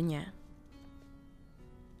ang ulo niya.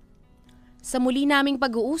 Sa muli naming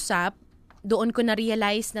pag-uusap, doon ko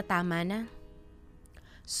na-realize na tama na.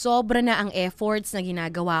 Sobra na ang efforts na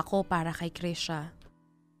ginagawa ko para kay Krisha.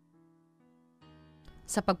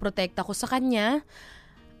 Sa pagprotekta ko sa kanya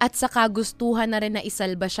at sa kagustuhan na rin na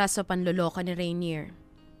isalba siya sa panloloko ni Rainier.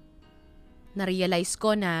 Na-realize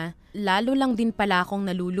ko na lalo lang din pala akong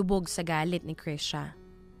nalulubog sa galit ni Krisha.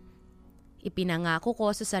 Ipinangako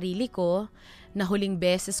ko sa sarili ko na huling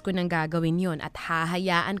beses ko nang gagawin yon at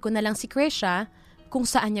hahayaan ko na lang si Krisha kung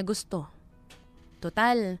saan niya gusto.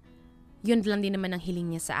 Total, yun lang din naman ang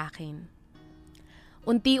hiling niya sa akin.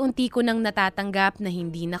 Unti-unti ko nang natatanggap na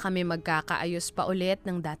hindi na kami magkakaayos pa ulit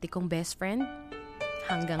ng dati kong best friend.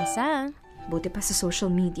 Hanggang sa... Buti pa sa social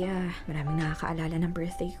media, maraming nakakaalala ng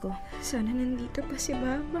birthday ko. Sana nandito pa si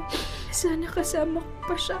Mama. Sana kasama ko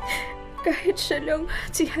pa siya. Kahit siya lang,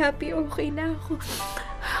 si Happy okay na ako.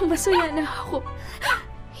 Masaya na ako.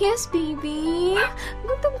 Yes, baby.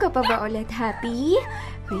 Gutom ka pa ba ulit, Happy?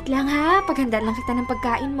 Wait lang ha, paghanda lang kita ng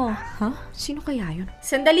pagkain mo. Huh? Sino kaya yun?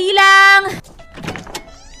 Sandali lang!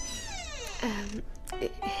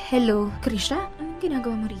 Hello, Krisha? Anong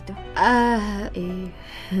ginagawa mo rito?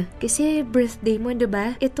 Kasi birthday mo,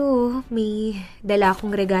 diba? Ito, may dala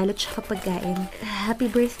akong regalo tsaka pagkain.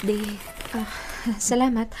 Happy birthday.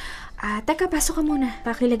 Salamat. Teka, pasok ka muna.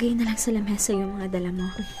 Pakilagay na lang sa lamesa yung mga dala mo.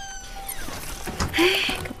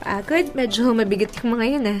 Kapagod. Medyo mabigat yung mga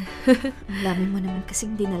yun Ang dami mo naman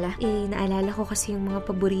kasing dinala. Naalala ko kasi yung mga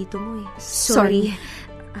paborito mo Sorry.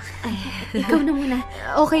 Ikaw na muna.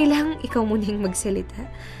 Okay lang, ikaw muna yung magsalita.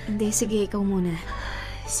 Hindi, sige, ikaw muna.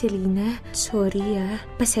 Selena, sorry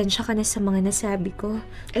Pasensya ka na sa mga nasabi ko.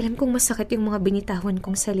 Alam kong masakit yung mga binitawan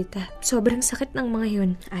kong salita. Sobrang sakit ng mga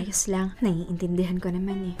yun. Ayos lang, naiintindihan ko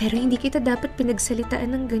naman Pero hindi kita dapat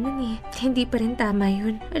pinagsalitaan ng ganun Hindi pa rin tama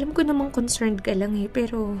yun. Alam ko namang concerned ka lang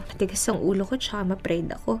pero matigas ang ulo ko tsaka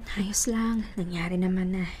ma-pride ako. Ayos lang, nangyari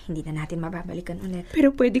naman na. Hindi na natin mababalikan ulit.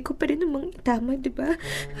 Pero pwede ko pa rin namang itama, diba?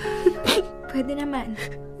 Pwede naman.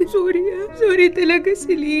 Sorry talaga,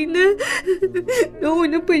 Selena.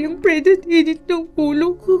 Nauna pa yung pride at init ng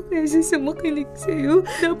ulo ko kaysa sa makinig sa'yo.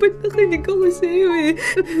 Dapat nakinig ako sa'yo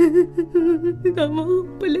Tama ka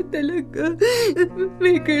pala talaga.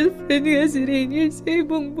 May girlfriend nga si Rainier sa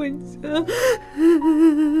ibang bansa.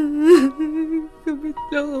 Kabit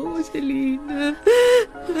lang ako, Selena.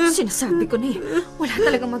 Sinasabi ko na wala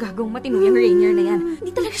talagang magagawang matino yung Rainier na yan.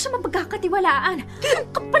 Hindi talaga siya mapagkakatiwalaan. Ang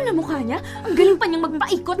kapal na mukha niya. Ang galing pa niyang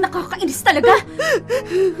magpaikot. Nakakainis talaga.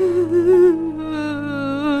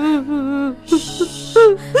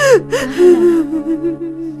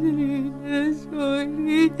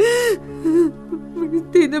 Sorry.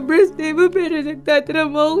 Maganda na birthday mo pero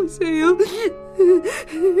nagtatrama ako sa'yo.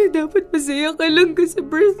 Dapat masaya ka lang ka sa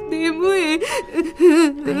birthday mo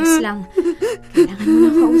Ayos lang. Kailangan mo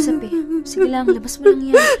nang kausap Sige lang, labas mo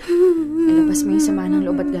lang yan. Ilabas mo yung sama ng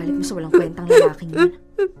loob at galit mo sa walang kwentang lalaking yan.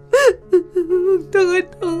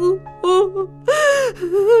 Tanga-tanga ko.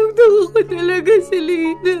 Tanga ko talaga,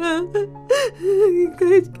 Selena.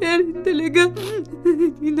 Kahit kaya rin talaga,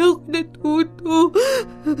 hindi na ako natuto.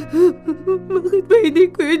 Bakit ba hindi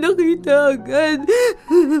ko yun nakita agad?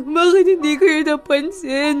 Bakit hindi ko yun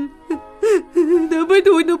napansin? Dapat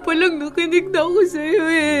una pa lang nakinig na ako sa'yo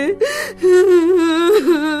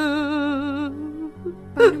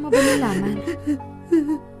Paano mo ba nalaman?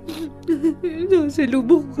 Nasa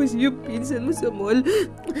lubong ko kasi yung pinsan mo sa mall.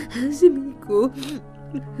 Si Miko.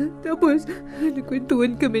 Tapos,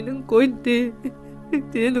 nagkwentuhan kami ng konti.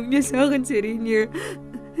 Tinanong niya sa akin si Rainier.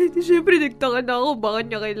 Siyempre, nagtaka na ako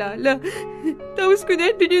bakit niya kilala. Tapos,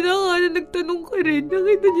 kunento niya na nga na nagtanong ka rin.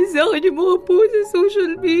 Nakita niya sa akin yung mga post sa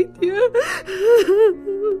social media.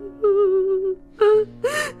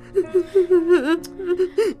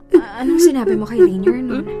 Anong sinabi mo kay Rainier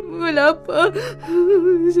nun? Wala pa.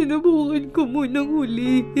 Sinubukan ko munang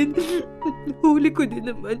hulihin. Huli ko din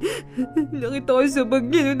naman. Nakita ko sa bag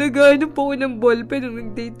niya nung naghahanap ako ng ballpen nung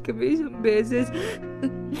nag-date kami isang beses.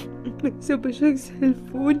 May isa pa siyang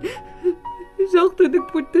cellphone. Sakto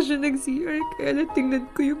nagpunta siya ng CR kaya natingnan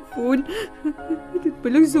ko yung phone. At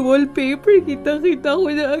palang sa wallpaper, kita-kita ko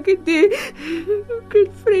na agad eh.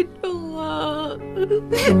 Girlfriend pa nga.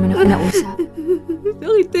 Saan mo na kinausap?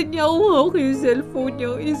 Nakita niya ako hawak yung cellphone niya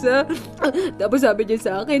yung isa. Tapos sabi niya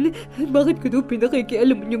sa akin, bakit ko daw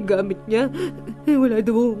pinakikialaman yung gamit niya? Wala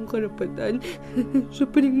daw akong karapatan. Siya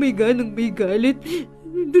pa rin may ganang may galit.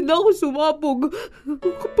 Doon ako sumabog. Ang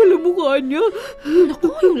kapal ang mukha niya.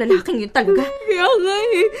 Naku, yung lalaking yun talaga. Kaya nga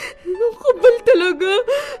eh. Ang kapal talaga.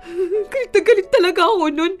 Galit na galit talaga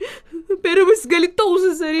ako nun. Pero mas galit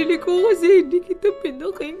ako sa sarili ko kasi hindi kita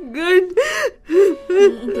pinakinggan.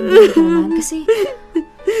 Naiintindihan ko naman kasi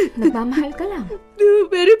nagmamahal ka lang.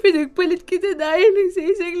 Pero pinagpalit kita dahil sa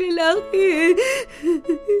isang lalaki.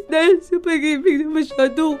 Dahil sa pag-ibig na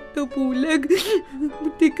masyado akong napulag.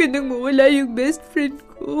 Buti ka nang mawala yung best friend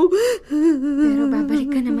ko. Pero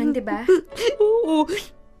babalik ka naman, diba? Oo.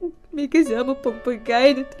 May kasama pang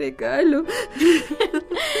pagkain at regalo.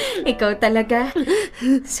 Ikaw talaga.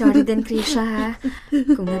 Sorry din, Krisha, ha?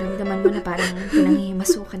 Kung naramdaman mo na parang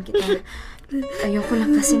pinanghihimasukan kita. Ayoko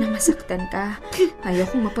lang kasi na masaktan ka.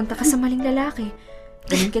 Ayoko mapunta ka sa maling lalaki.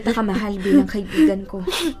 Ganun kita kamahal bilang kaibigan ko.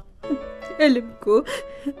 Alam ko,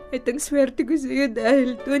 at ang swerte ko sa'yo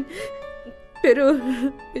dahil dun. Pero,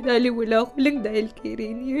 pinaliwala ko lang dahil kay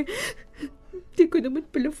Rainier. Hindi ko naman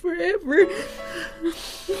pala forever.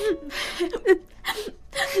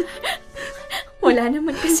 Wala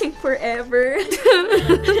naman kasing forever.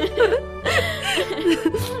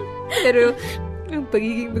 Pero, ang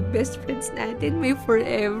pagiging mag-best friends natin may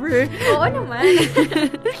forever. Oo naman.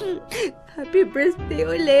 Happy birthday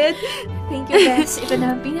ulit. Thank you, Bess. Ito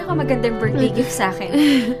na ang pinakamagandang birthday gift sa akin.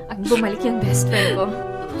 Ang bumalik yung best friend ko.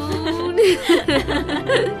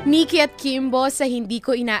 Nikki at Kimbo, sa hindi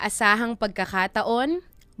ko inaasahang pagkakataon,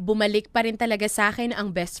 bumalik pa rin talaga sa akin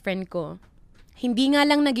ang best friend ko. Hindi nga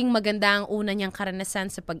lang naging maganda ang una niyang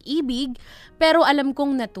karanasan sa pag-ibig, pero alam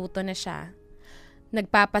kong natuto na siya.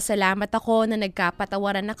 Nagpapasalamat ako na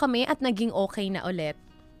nagkapatawaran na kami at naging okay na ulit.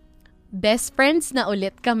 Best friends na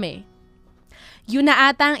ulit kami. Yun na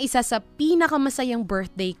ata ang isa sa pinakamasayang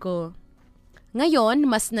birthday ko. Ngayon,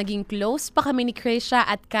 mas naging close pa kami ni Krisha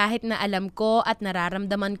at kahit na alam ko at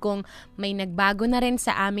nararamdaman kong may nagbago na rin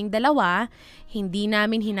sa aming dalawa, hindi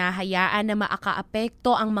namin hinahayaan na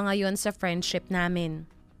maakaapekto ang mga yon sa friendship namin.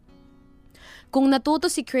 Kung natuto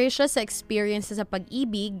si Krisha sa experience sa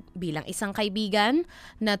pag-ibig bilang isang kaibigan,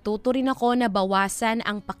 natuto rin ako na bawasan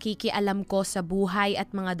ang pakikialam ko sa buhay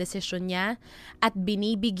at mga desisyon niya at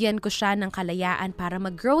binibigyan ko siya ng kalayaan para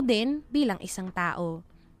mag-grow din bilang isang tao.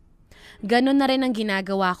 Ganon na rin ang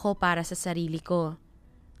ginagawa ko para sa sarili ko.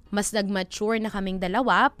 Mas nag-mature na kaming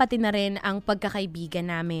dalawa, pati na rin ang pagkakaibigan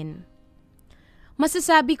namin.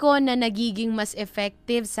 Masasabi ko na nagiging mas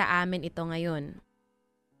effective sa amin ito ngayon.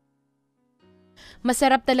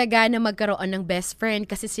 Masarap talaga na magkaroon ng best friend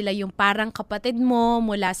kasi sila yung parang kapatid mo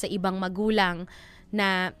mula sa ibang magulang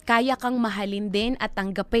na kaya kang mahalin din at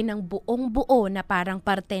tanggapin ng buong buo na parang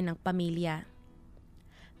parte ng pamilya.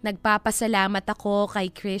 Nagpapasalamat ako kay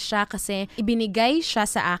Krisha kasi ibinigay siya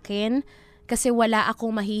sa akin kasi wala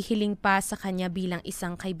akong mahihiling pa sa kanya bilang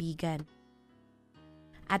isang kaibigan.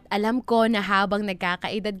 At alam ko na habang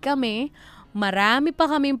nagkakaedad kami, marami pa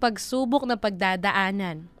kaming pagsubok na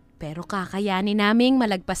pagdadaanan. Pero kakayanin naming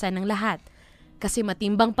malagpasan ng lahat kasi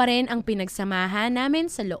matimbang pa rin ang pinagsamahan namin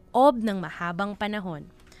sa loob ng mahabang panahon.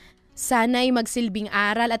 Sana'y magsilbing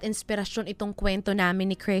aral at inspirasyon itong kwento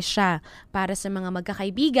namin ni Krisha para sa mga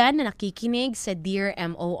magkakaibigan na nakikinig sa Dear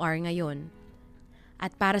MOR ngayon.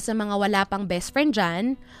 At para sa mga wala pang best friend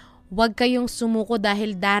dyan, huwag kayong sumuko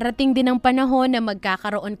dahil darating din ang panahon na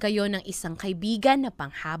magkakaroon kayo ng isang kaibigan na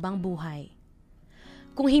panghabang buhay.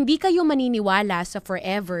 Kung hindi kayo maniniwala sa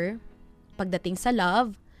forever, pagdating sa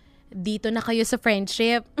love, dito na kayo sa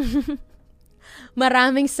friendship.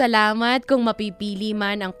 Maraming salamat kung mapipili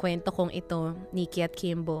man ang kwento kong ito, Nikki at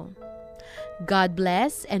Kimbo. God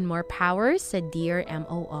bless and more power sa Dear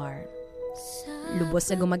MOR.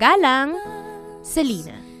 Lubos na gumagalang,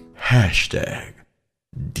 Selena.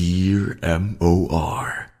 #Dear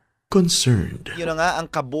MOR. Concerned. Yun na nga ang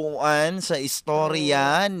kabuuan sa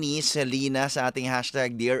istorya ni Selena sa ating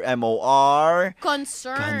Dear MOR.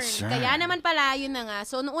 Concern. Kaya naman pala, yun na nga.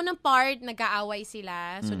 So, noong unang part, nagkaaway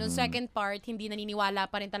sila. So, noong second part, hindi naniniwala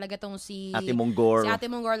pa rin talaga tong si Ate Mong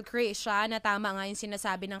Girl Krisha na tama nga yung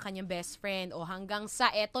sinasabi ng kanyang best friend. O hanggang sa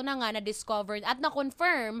eto na nga na-discovered at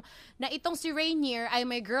na-confirm na itong si Rainier ay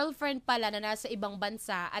may girlfriend pala na nasa ibang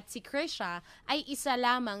bansa at si Krisha ay isa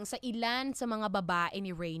lamang sa ilan sa mga babae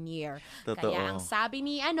ni Rainier. Rainier. Totoo. Kaya ang sabi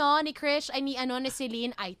ni Krish, ni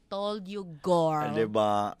Celine, I told you, girl.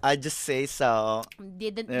 Diba? I just say so.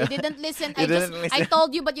 You didn't listen. You didn't I listen.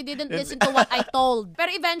 told you but you didn't listen to what I told.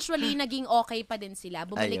 Pero eventually, naging okay pa din sila.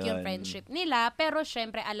 Bumalik yung Ayun. friendship nila. Pero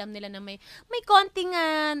syempre, alam nila na may konting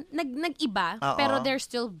nag-iba. Oo. Pero they're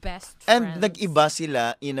still best And friends. nag-iba sila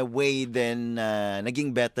in a way then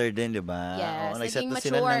naging better din, di ba? Yes, Nag-set naging na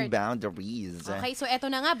sila ng matured. boundaries. Okay, so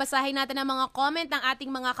eto na nga, basahin natin ang mga comment ng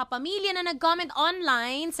ating mga kapamilya na nag-comment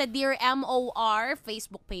online sa Dear MOR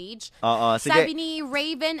Facebook page. Oo, sige. Sabi ni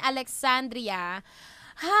Raven Alexandria,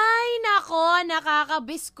 "Hay, nako,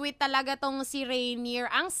 nakakabiskwit talaga tong si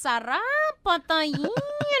Rainier. Ang sarap, patayin.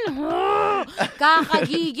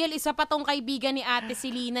 Kakagigil, isa pa tong kaibigan ni Ate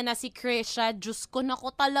Selena na si Krisha. Diyos ko,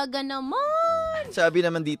 nako talaga naman." Sabi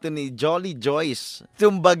naman dito ni Jolly Joyce,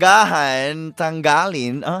 tumbagahan,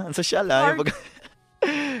 tanggalin. Sosyal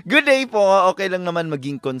Good day po. Okay lang naman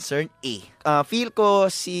maging concern. Feel ko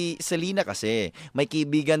si Selena kasi may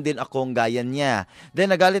kaibigan din akong gaya niya. Then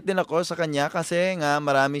nagalit din ako sa kanya kasi nga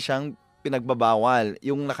marami siyang pinagbabawal,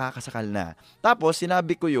 yung nakakasakal na. Tapos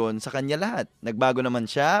sinabi ko yun sa kanya lahat. Nagbago naman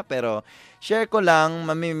siya, pero share ko lang,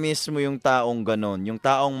 mamimiss mo yung taong ganon, yung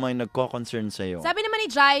taong may nagko-concern sa'yo. Sabi naman ni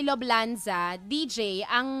Jailo Blanza, DJ,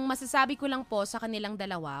 ang masasabi ko lang po sa kanilang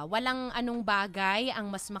dalawa, walang anong bagay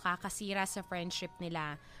ang mas makakasira sa friendship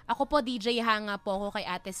nila. Ako po, DJ, hanga po ako kay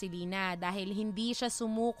Ate Selena dahil hindi siya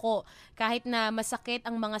sumuko kahit na masakit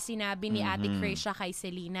ang mga sinabi ni Ate Krisha kay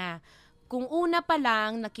Selena. Kung una pa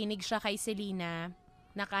lang nakinig siya kay Selena,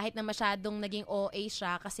 na kahit na masyadong naging OA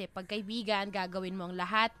siya kasi pagkaibigan, gagawin mo ang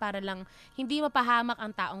lahat para lang hindi mapahamak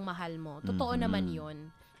ang taong mahal mo. Totoo naman yun.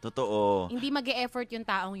 Totoo. Hindi mag-e-effort yung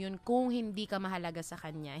taong yun kung hindi ka mahalaga sa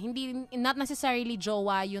kanya. Hindi, not necessarily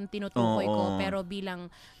jowa yung tinutukoy ko, pero bilang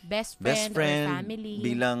best friend or family.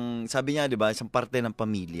 Bilang, sabi niya, di ba, isang parte ng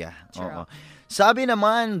pamilya. True. Oo. Sabi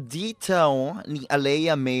naman dito ni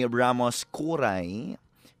Alea May Ramos Kuray,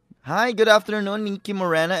 "Hi, good afternoon, Nikki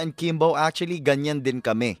Morena and Kimbo. Actually, ganyan din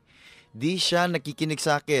kami. Di siya nakikinig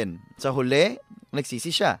sa akin. Sa huli,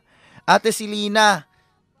 nagsisi siya. Ate Selena,"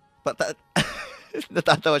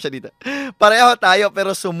 natatawa siya dito, "pareho tayo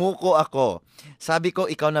pero sumuko ako. Sabi ko,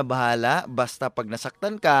 ikaw na bahala. Basta pag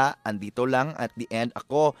nasaktan ka, andito lang at the end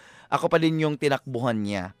ako. Ako pa din yung tinakbuhan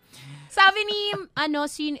niya." Sabi ni,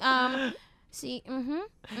 si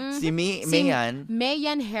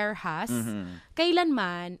Mayan Herhas,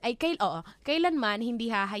 kailanman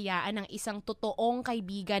hindi hahayaan ng isang totoong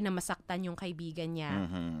kaibigan na masaktan yung kaibigan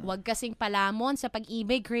niya. Huwag kasing palamon sa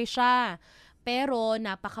pag-ibig, Krisha. Pero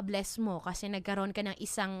napaka-bless mo kasi nagkaroon ka ng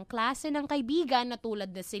isang klase ng kaibigan na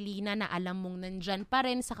tulad na Selena na alam mong nandyan pa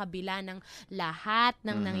rin sa kabila ng lahat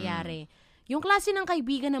ng nangyari. Yung klase ng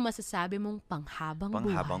kaibigan na masasabi mong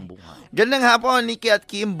panghabang buhay. Gandang hapon, Nikki at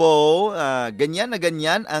Kimbo. Ganyan na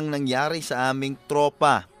ganyan ang nangyari sa aming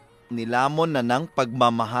tropa. Nilamon na ng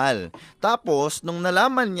pagmamahal. Tapos, nung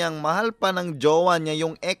nalaman niyang mahal pa ng jowa niya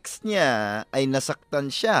yung ex niya, ay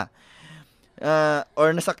nasaktan siya.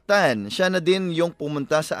 Nasaktan. Siya na din yung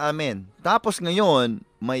pumunta sa amin. Tapos ngayon,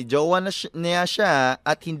 may jowa na niya siya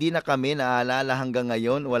at hindi na kami naalala hanggang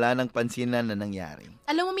ngayon. Wala nang pansinan na nangyari.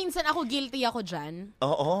 Alam mo, minsan ako guilty ako dyan.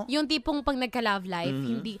 Oo. Yung tipong pag nagka-love life,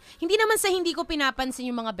 hindi naman sa hindi ko pinapansin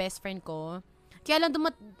yung mga best friend ko. Kaya lang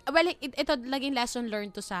ito laging lesson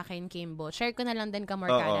learned to sa akin, Kimbo. Share ko na lang din ka,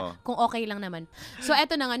 Morgana, kung okay lang naman. So,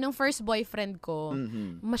 eto na nga, nung first boyfriend ko,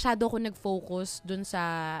 masyado ako nag-focus dun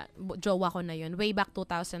sa jowa ko na yun, way back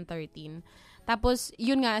 2013. Tapos,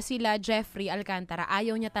 yun nga, sila Jeffrey Alcantara,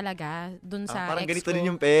 ayaw niya talaga dun sa parang ex ganito ko.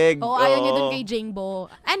 din yung peg. Oo, ayaw niya dun kay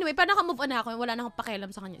Jingbo. Anyway, paano naka-move on na ako? Wala na akong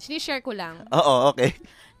pakialam sa kanya. Sinishare ko lang. Oo, okay.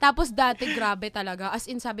 Tapos dati, grabe talaga. As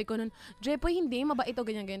in, sabi ko nun, Jepoy, hindi, mabait o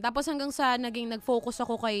ganyan-ganyan. Tapos hanggang sa naging nag-focus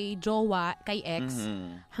ako kay jowa, kay ex,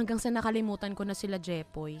 hanggang sa nakalimutan ko na sila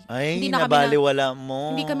Jepoy. Ay, hindi na nabaliwala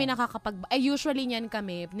mo. Hindi kami usually niyan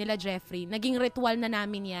kami, nila Jeffrey, naging ritual na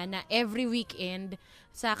namin yan na every weekend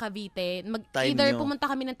sa Cavite, either pumunta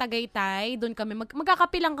kami ng Tagaytay, doon kami,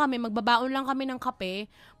 magkakape lang kami, magbabaon lang kami ng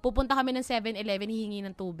kape, pupunta kami ng 7-Eleven, hihingi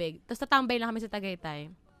ng tubig. Tapos tatambay lang kami sa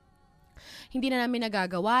Tagaytay. Hindi na namin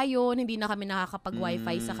nagagawa yun, hindi na kami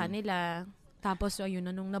nakakapag-wifi sa kanila. Tapos, ayun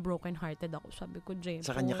na, nung na-broken hearted ako, sabi ko, Jen.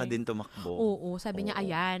 Sa kanya ka din tumakbo. Oo, sabi niya,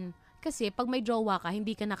 ayan. Kasi pag may jowa ka,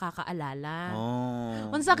 hindi ka nakakaalala.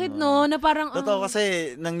 Oh. Ang sakit no, na parang... Totoo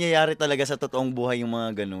kasi nangyayari talaga sa totoong buhay yung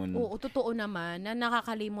mga ganun. Oo, totoo naman na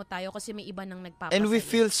nakakalimot tayo kasi may iba nang nagpapasaya. And we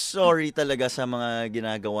feel sorry talaga sa mga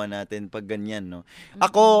ginagawa natin pag ganyan, no?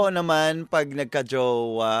 Ako naman, pag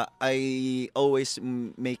nagka-jowa, I always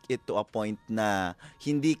make it to a point na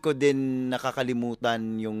hindi ko din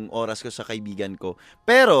nakakalimutan yung oras ko sa kaibigan ko.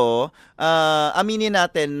 Pero, aminin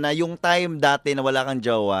natin na yung time dati na wala kang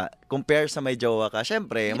jowa, compare sa may jowa ka,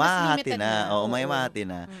 syempre, mahahati na. Oo, may mahati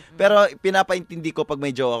na. Pero pinapaintindi ko pag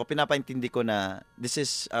may jowa ko, pinapaintindi ko na this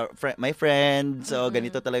is my friend, so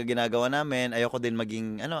ganito talaga ginagawa namin. Ayoko din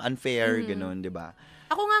maging unfair, ganun, 'di ba?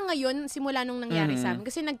 Ako nga ngayon, simula nung nangyari sa amin,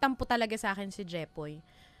 kasi nagtampo talaga sa akin si Jepoy.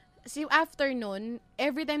 After nun,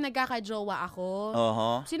 every time nagkaka-jowa ako,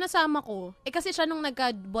 sinasama ko. Kasi siya nung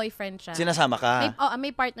nagka-boyfriend siya. Sinasama ka?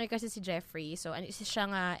 May partner kasi si Jeffrey, so isa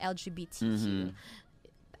siyang LGBTQ.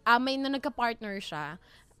 May na nagka-partner siya,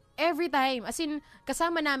 every time, as in,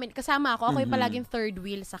 kasama ako yung palaging third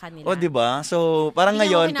wheel sa kanila. O, diba? So, parang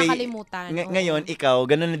hindi ngayon, ngayon, ikaw,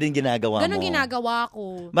 ganun na din ginagawa mo. Ganun ginagawa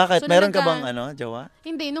ko. Bakit? Meron ka bang, jowa?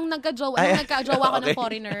 Hindi, nung nagka-jowa ko ng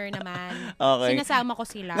foreigner naman. Okay. Sinasama ko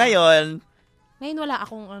sila. Ngayon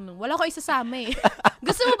wala ko isasama eh.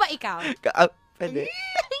 Gusto mo ba ikaw? Pwede.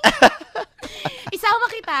 Isama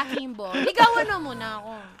kita, Kimbo. Ligawan mo muna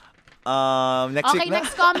ako. Next week na.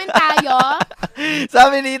 Next comment tayo.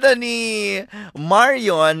 Sabi nito ni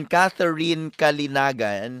Marion Catherine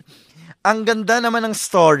Kalinagan, ang ganda naman ng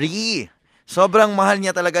story. Sobrang mahal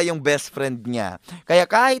niya talaga yung best friend niya. Kaya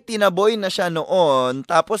kahit tinaboy na siya noon,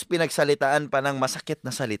 tapos pinagsalitaan pa ng masakit na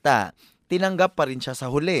salita, tinanggap pa rin siya sa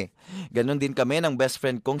huli. Ganon din kami ng best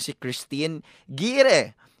friend kong si Christine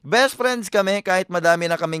Gire. Best friends kami kahit madami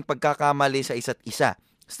na kaming pagkakamali sa isa't isa.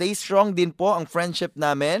 Stay strong din po ang friendship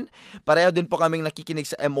namin. Pareho din po kaming nakikinig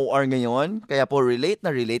sa MOR ngayon. Kaya po relate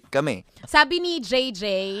kami. Sabi ni JJ,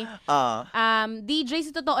 DJ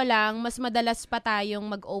sa totoo lang, mas madalas pa tayong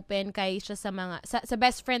mag-open kaysa sa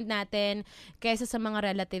best friend natin kaysa sa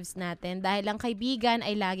mga relatives natin. Dahil ang kaibigan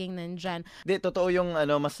ay laging nandyan. Totoo yung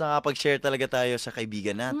mas nakapag-share talaga tayo sa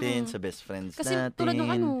kaibigan natin, sa best friends kasi natin. Kasi tulad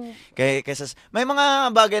ng Kaysa, may mga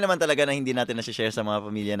bagay naman talaga na hindi natin na-share sa mga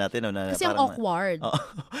pamilya natin. Na kasi ang awkward.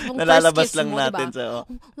 Nalalabas lang mo, natin diba?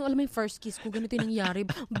 Alam mo yung first kiss ko, ganito yung nangyari.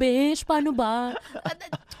 Besh, paano ba?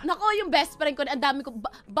 Nako, yung best friend ko, ang dami ko,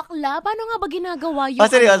 bakla, paano nga ba ginagawa yung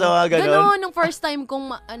seryoso nga, ganun? Nung first time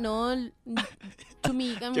kong,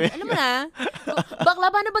 chumikam. Alam mo na?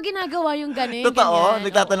 Bakla, paano ba ginagawa yung ganun? Totoo?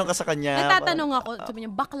 Nagtatanong ka sa kanya? Nagtatanong ako. Sabi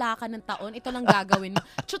niya, bakla ka ng taon, ito lang gagawin mo.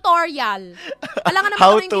 Tutorial. Alam nga naman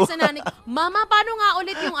How kami yung kinsananay. Mama, paano nga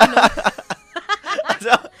ulit yung So,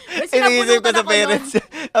 iniisip ko sa parents.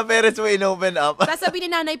 Ang parents mo in-open up. Sasabi ni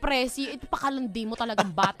Nanay Presi, ito pakalandi mo talagang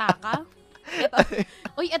bata ka.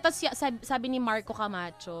 Ito sabi ni Marco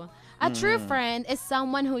Camacho, a true friend is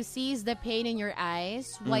someone who sees the pain in your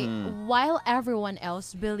eyes while everyone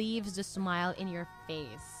else believes the smile in your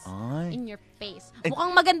face. Ay. In your face.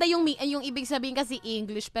 Mukhang maganda yung ibig sabihin kasi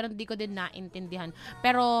English, pero hindi ko din naintindihan.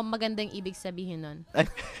 Pero maganda yung ibig sabihin nun.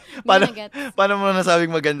 Paano mo nasabing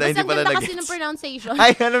maganda? Mas hindi pala ganda kasi ng pronunciation.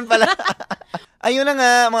 Ay, ganun pala. Ayun na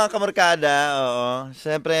nga, mga kamorkada. Oo.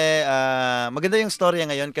 Siyempre, maganda yung storya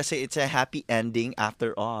ngayon kasi it's a happy ending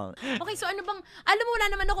after all. Okay, so alam mo wala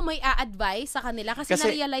naman ako may a-advise sa kanila kasi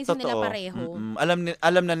na-realize nila pareho.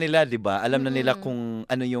 Alam na nila, di ba? Alam na nila kung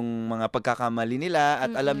ano yung mga pagkakamali nila at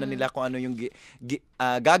alam na nila kung ano yung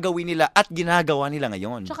gagawin nila at ginagawa nila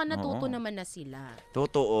ngayon. Tsaka natuto naman na sila.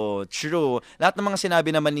 Totoo. True. Lahat ng mga sinabi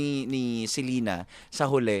naman ni Selena sa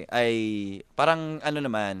huli ay parang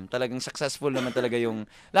naman, talagang successful naman talaga yung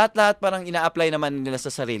lahat-lahat parang ina-apply naman nila sa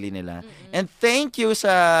sarili nila. And thank you sa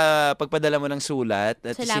pagpadala mo ng sulat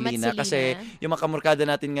at Selena kasi yung mga kamorkada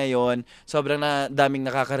natin ngayon, sobrang daming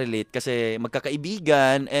nakaka-relate kasi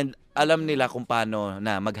magkakaibigan and alam nila kung paano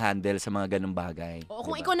na mag-handle sa mga ganung bagay. O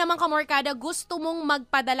kung ikaw naman kamorkada, gusto mong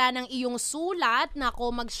magpadala ng iyong sulat,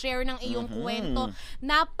 mag-share ng iyong kwento,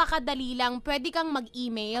 napakadali lang. Pwede kang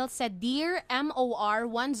mag-email sa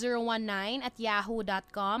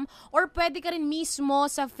dearmor1019@yahoo.com or pwede ka rin mismo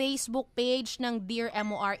sa Facebook page ng Dear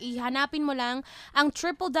MOR. Ihanapin mo lang ang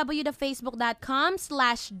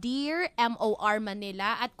www.facebook.com/dearmor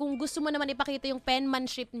Manila at kung gusto mo naman ipakita yung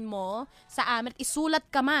penmanship mo sa amin, isulat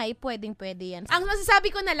kamay, pwedeng-pwede yan. Ang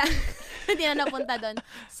masasabi ko na lang, hindi na napunta doon,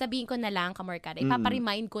 sabihin ko na lang, kamorkada,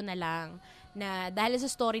 ipaparemind ko na lang na dahil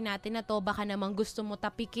sa story natin na to, baka namang gusto mo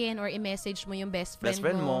tapikin or i-message mo yung best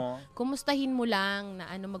friend mo. Kumustahin mo lang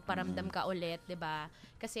na magparamdam ka ulit, 'di ba?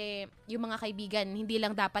 Kasi yung mga kaibigan, hindi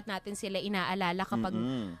lang dapat natin sila inaalala kapag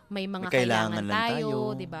may mga kailangan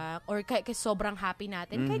tayo, 'di ba? Or kahit sobrang happy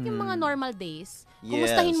natin, kahit yung mga normal days,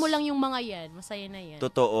 kumustahin mo lang yung mga yan, masaya na yan.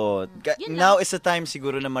 Totoo. Now is the time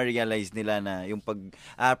siguro na ma-realize nila na yung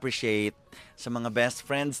pag-appreciate sa mga best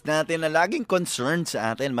friends natin na laging concerned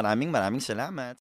sa atin. Maraming salamat.